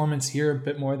his performance here a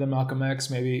bit more than Malcolm X.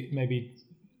 Maybe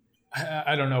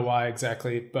I don't know why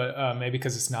exactly, but maybe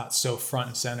because it's not so front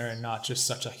and center and not just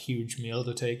such a huge meal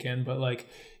to take in. But like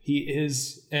he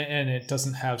is, and it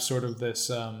doesn't have sort of this,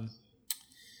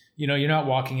 you know, you're not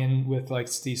walking in with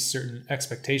like these certain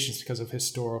expectations because of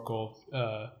historical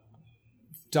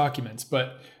documents,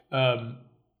 but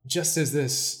just as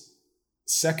this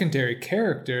secondary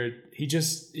character, he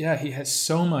has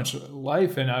so much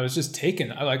life, and I was just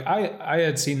taken. I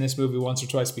had seen this movie once or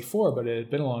twice before, but it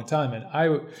had been a long time, and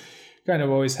I kind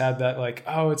of always had that like,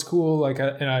 oh, it's cool, like,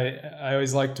 and I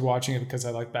always liked watching it because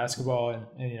I like basketball and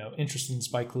you know, interested in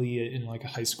Spike Lee in like a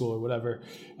high school or whatever,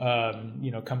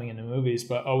 you know, coming into movies,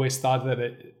 but always thought that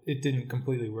it didn't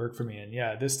completely work for me. And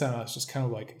yeah, this time I was just kind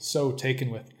of like so taken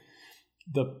with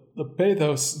the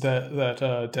pathos that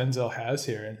Denzel has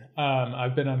here, and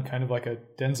I've been on kind of like a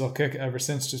Denzel kick ever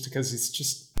since, just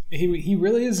because he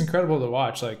really is incredible to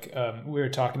watch. Like we were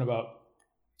talking about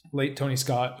late Tony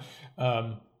Scott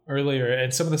earlier,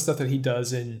 and some of the stuff that he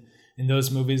does in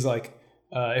those movies, like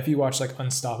if you watch like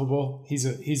Unstoppable, he's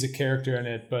a character in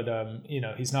it, but you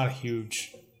know, he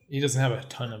doesn't have a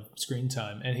ton of screen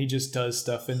time, and he just does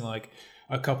stuff in like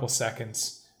a couple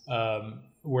seconds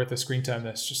worth of screen time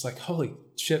that's just like, holy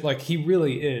shit, like he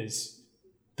really is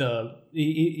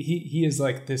he is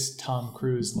like this Tom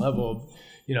Cruise level,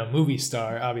 you know, movie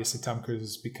star. Obviously Tom Cruise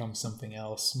has become something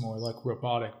else, more like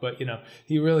robotic, but you know,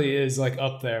 he really is like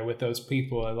up there with those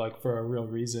people, like for a real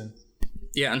reason.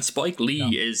 Yeah, and Spike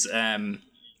Lee is, I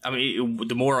mean,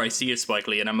 the more I see of Spike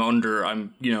Lee, and I'm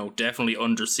definitely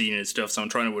underseeing his stuff, so I'm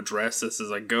trying to address this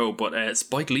as I go, but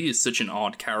Spike Lee is such an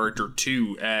odd character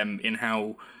too, in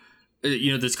how,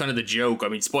 there's kind of the joke, I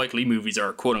mean, Spike Lee movies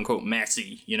are quote-unquote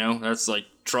messy, that's like,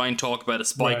 try and talk about a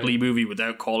Spike Lee movie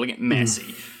without calling it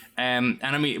messy. And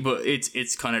I mean, but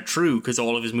it's kind of true, because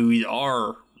all of his movies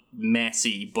are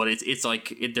messy, but it's like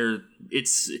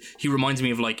he reminds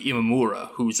me of like Imamura,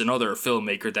 who's another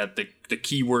filmmaker that the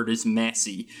key word is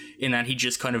messy, in that he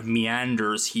just kind of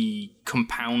meanders, he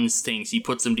compounds things, he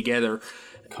puts them together,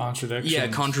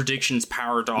 contradictions,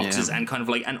 paradoxes, and kind of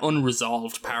like an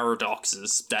unresolved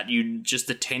paradoxes that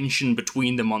the tension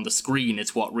between them on the screen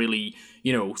is what really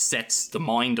sets the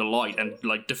mind alight. And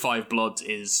like The Five Bloods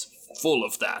is full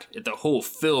of that. The whole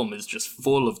film is just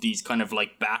full of these kind of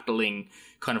like battling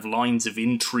kind of lines of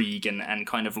intrigue and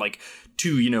kind of like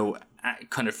two,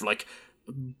 kind of like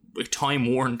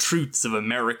time-worn truths of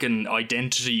American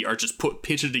identity are just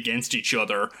pitted against each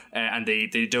other, and they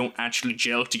don't actually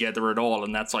gel together at all,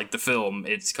 and that's like the film.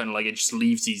 It's kind of like it just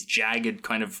leaves these jagged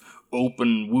kind of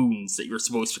open wounds that you're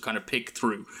supposed to kind of pick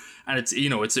through. And it's,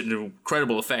 it's an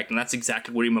incredible effect, and that's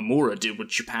exactly what Imamura did with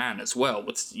Japan as well,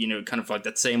 with, kind of like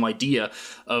that same idea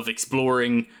of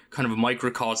exploring kind of a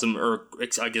microcosm, or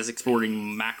I guess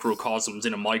exploring macrocosms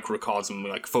in a microcosm,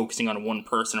 like focusing on one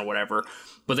person or whatever.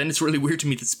 But then it's really weird to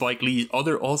me that Spike Lee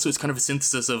also is kind of a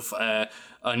synthesis of,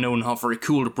 I know not very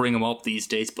cool to bring him up these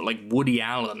days, but like Woody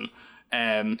Allen.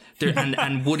 And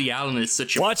Woody Allen is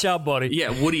such a... Watch out, buddy.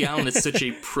 Yeah, Woody Allen is such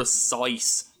a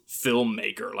precise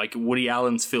filmmaker. Like, Woody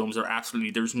Allen's films are absolutely,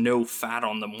 there's no fat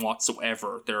on them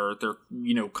whatsoever. They're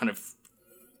kind of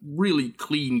really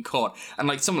clean cut. And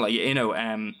like something like,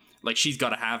 like She's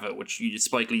Gotta Have It, which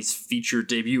Spike Lee's feature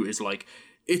debut is like,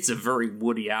 it's a very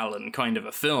Woody Allen kind of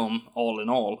a film, all in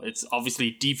all. It's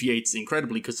obviously deviates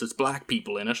incredibly because there's black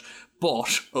people in it,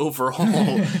 but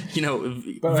overall,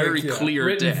 very clear.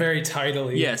 Written very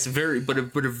tidily. Yes, but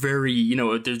a very,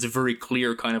 there's a very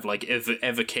clear kind of like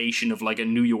evocation of like a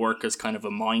New York as kind of a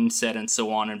mindset and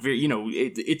so on. And very,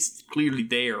 it's clearly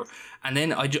there. And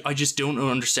then I just don't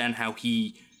understand how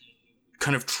he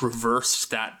kind of traversed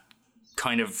that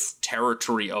kind of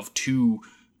territory of two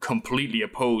completely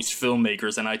opposed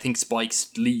filmmakers, and I think Spike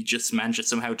Lee just managed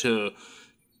somehow to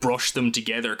brush them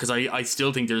together, because I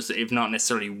still think there's, if not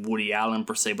necessarily Woody Allen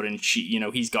per se, but in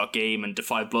He's Got Game and The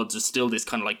Five Bloods, there's still this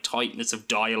kind of like tightness of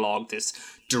dialogue, this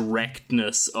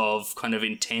directness of kind of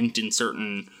intent in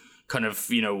certain kind of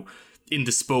in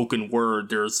the spoken word.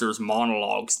 There's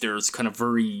monologues, there's kind of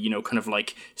very kind of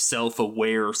like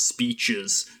self-aware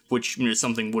speeches, which is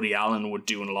something Woody Allen would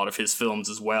do in a lot of his films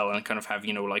as well, and kind of have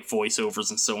like voiceovers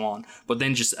and so on. But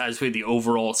then just as with the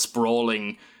overall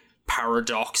sprawling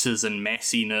paradoxes and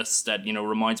messiness that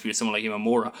reminds me of someone like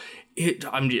Imamura,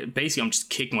 I'm just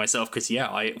kicking myself because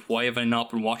why have I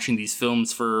not been watching these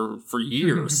films for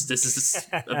years? This is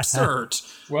absurd.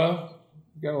 Well,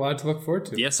 you got a lot to look forward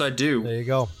to. Yes, I do. There you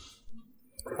go.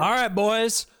 All right,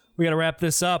 boys, we got to wrap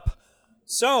this up.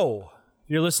 So, if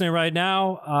you're listening right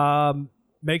now,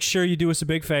 make sure you do us a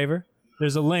big favor.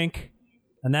 There's a link,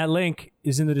 and that link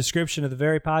is in the description of the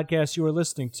very podcast you are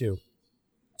listening to.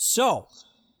 So,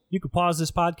 you can pause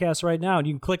this podcast right now, and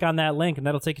you can click on that link, and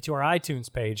that'll take you to our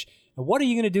iTunes page. And what are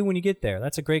you going to do when you get there?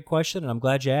 That's a great question, and I'm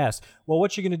glad you asked. Well,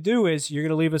 what you're going to do is you're going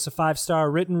to leave us a 5-star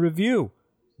written review.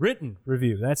 Written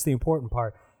review. That's the important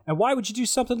part. And why would you do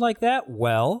something like that?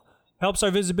 Well, helps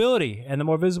our visibility. And the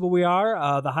more visible we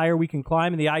are, the higher we can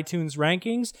climb in the iTunes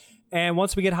rankings. And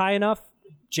once we get high enough,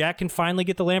 Jack can finally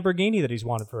get the Lamborghini that he's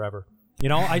wanted forever.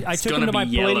 I took him to my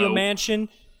Palladium mansion,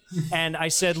 and I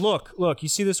said, look, you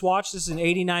see this watch? This is an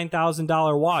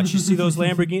 $89,000 watch. You see those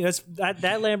Lamborghinis? That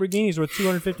Lamborghini's worth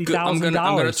 $250,000.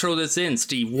 I'm gonna throw this in,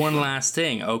 Steve. One last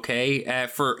thing, okay?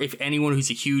 For if anyone who's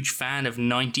a huge fan of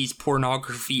 90s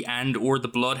pornography and or the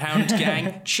Bloodhound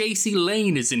Gang, Chasey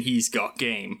Lane is in He's Got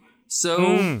Game.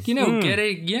 So, get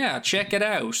it, check it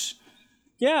out.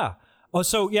 Yeah. Oh,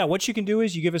 so, what you can do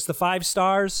is you give us the 5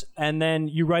 stars, and then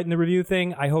you write in the review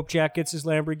thing, I hope Jack gets his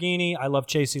Lamborghini. I love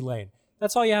Chasey Lane.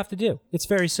 That's all you have to do. It's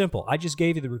very simple. I just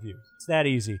gave you the review. It's that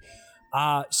easy.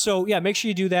 Make sure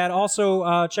you do that.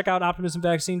 Also, check out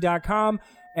OptimismVaccine.com.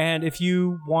 And if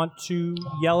you want to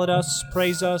yell at us,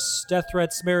 praise us, death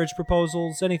threats, marriage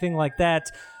proposals, anything like that,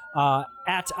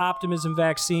 at Optimism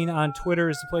Vaccine on Twitter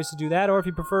is the place to do that. Or if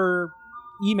you prefer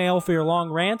email for your long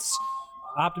rants,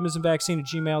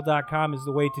 optimismvaccine@gmail.com is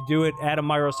the way to do it. Adam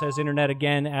Myros has internet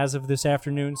again as of this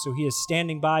afternoon, so he is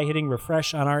standing by, hitting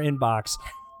refresh on our inbox,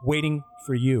 waiting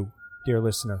for you, dear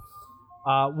listener.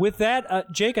 With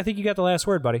that, Jake, I think you got the last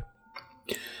word, buddy.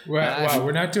 Wow,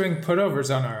 we're not doing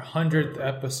putovers on our 100th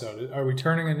episode. Are we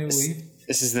turning a new leaf?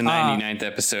 This is the 99th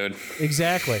episode.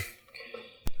 Exactly.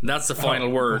 That's the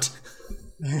final word.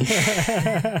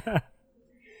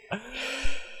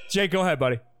 Jake, go ahead,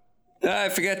 buddy. I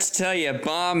forgot to tell you,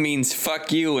 bomb means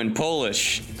fuck you in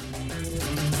Polish.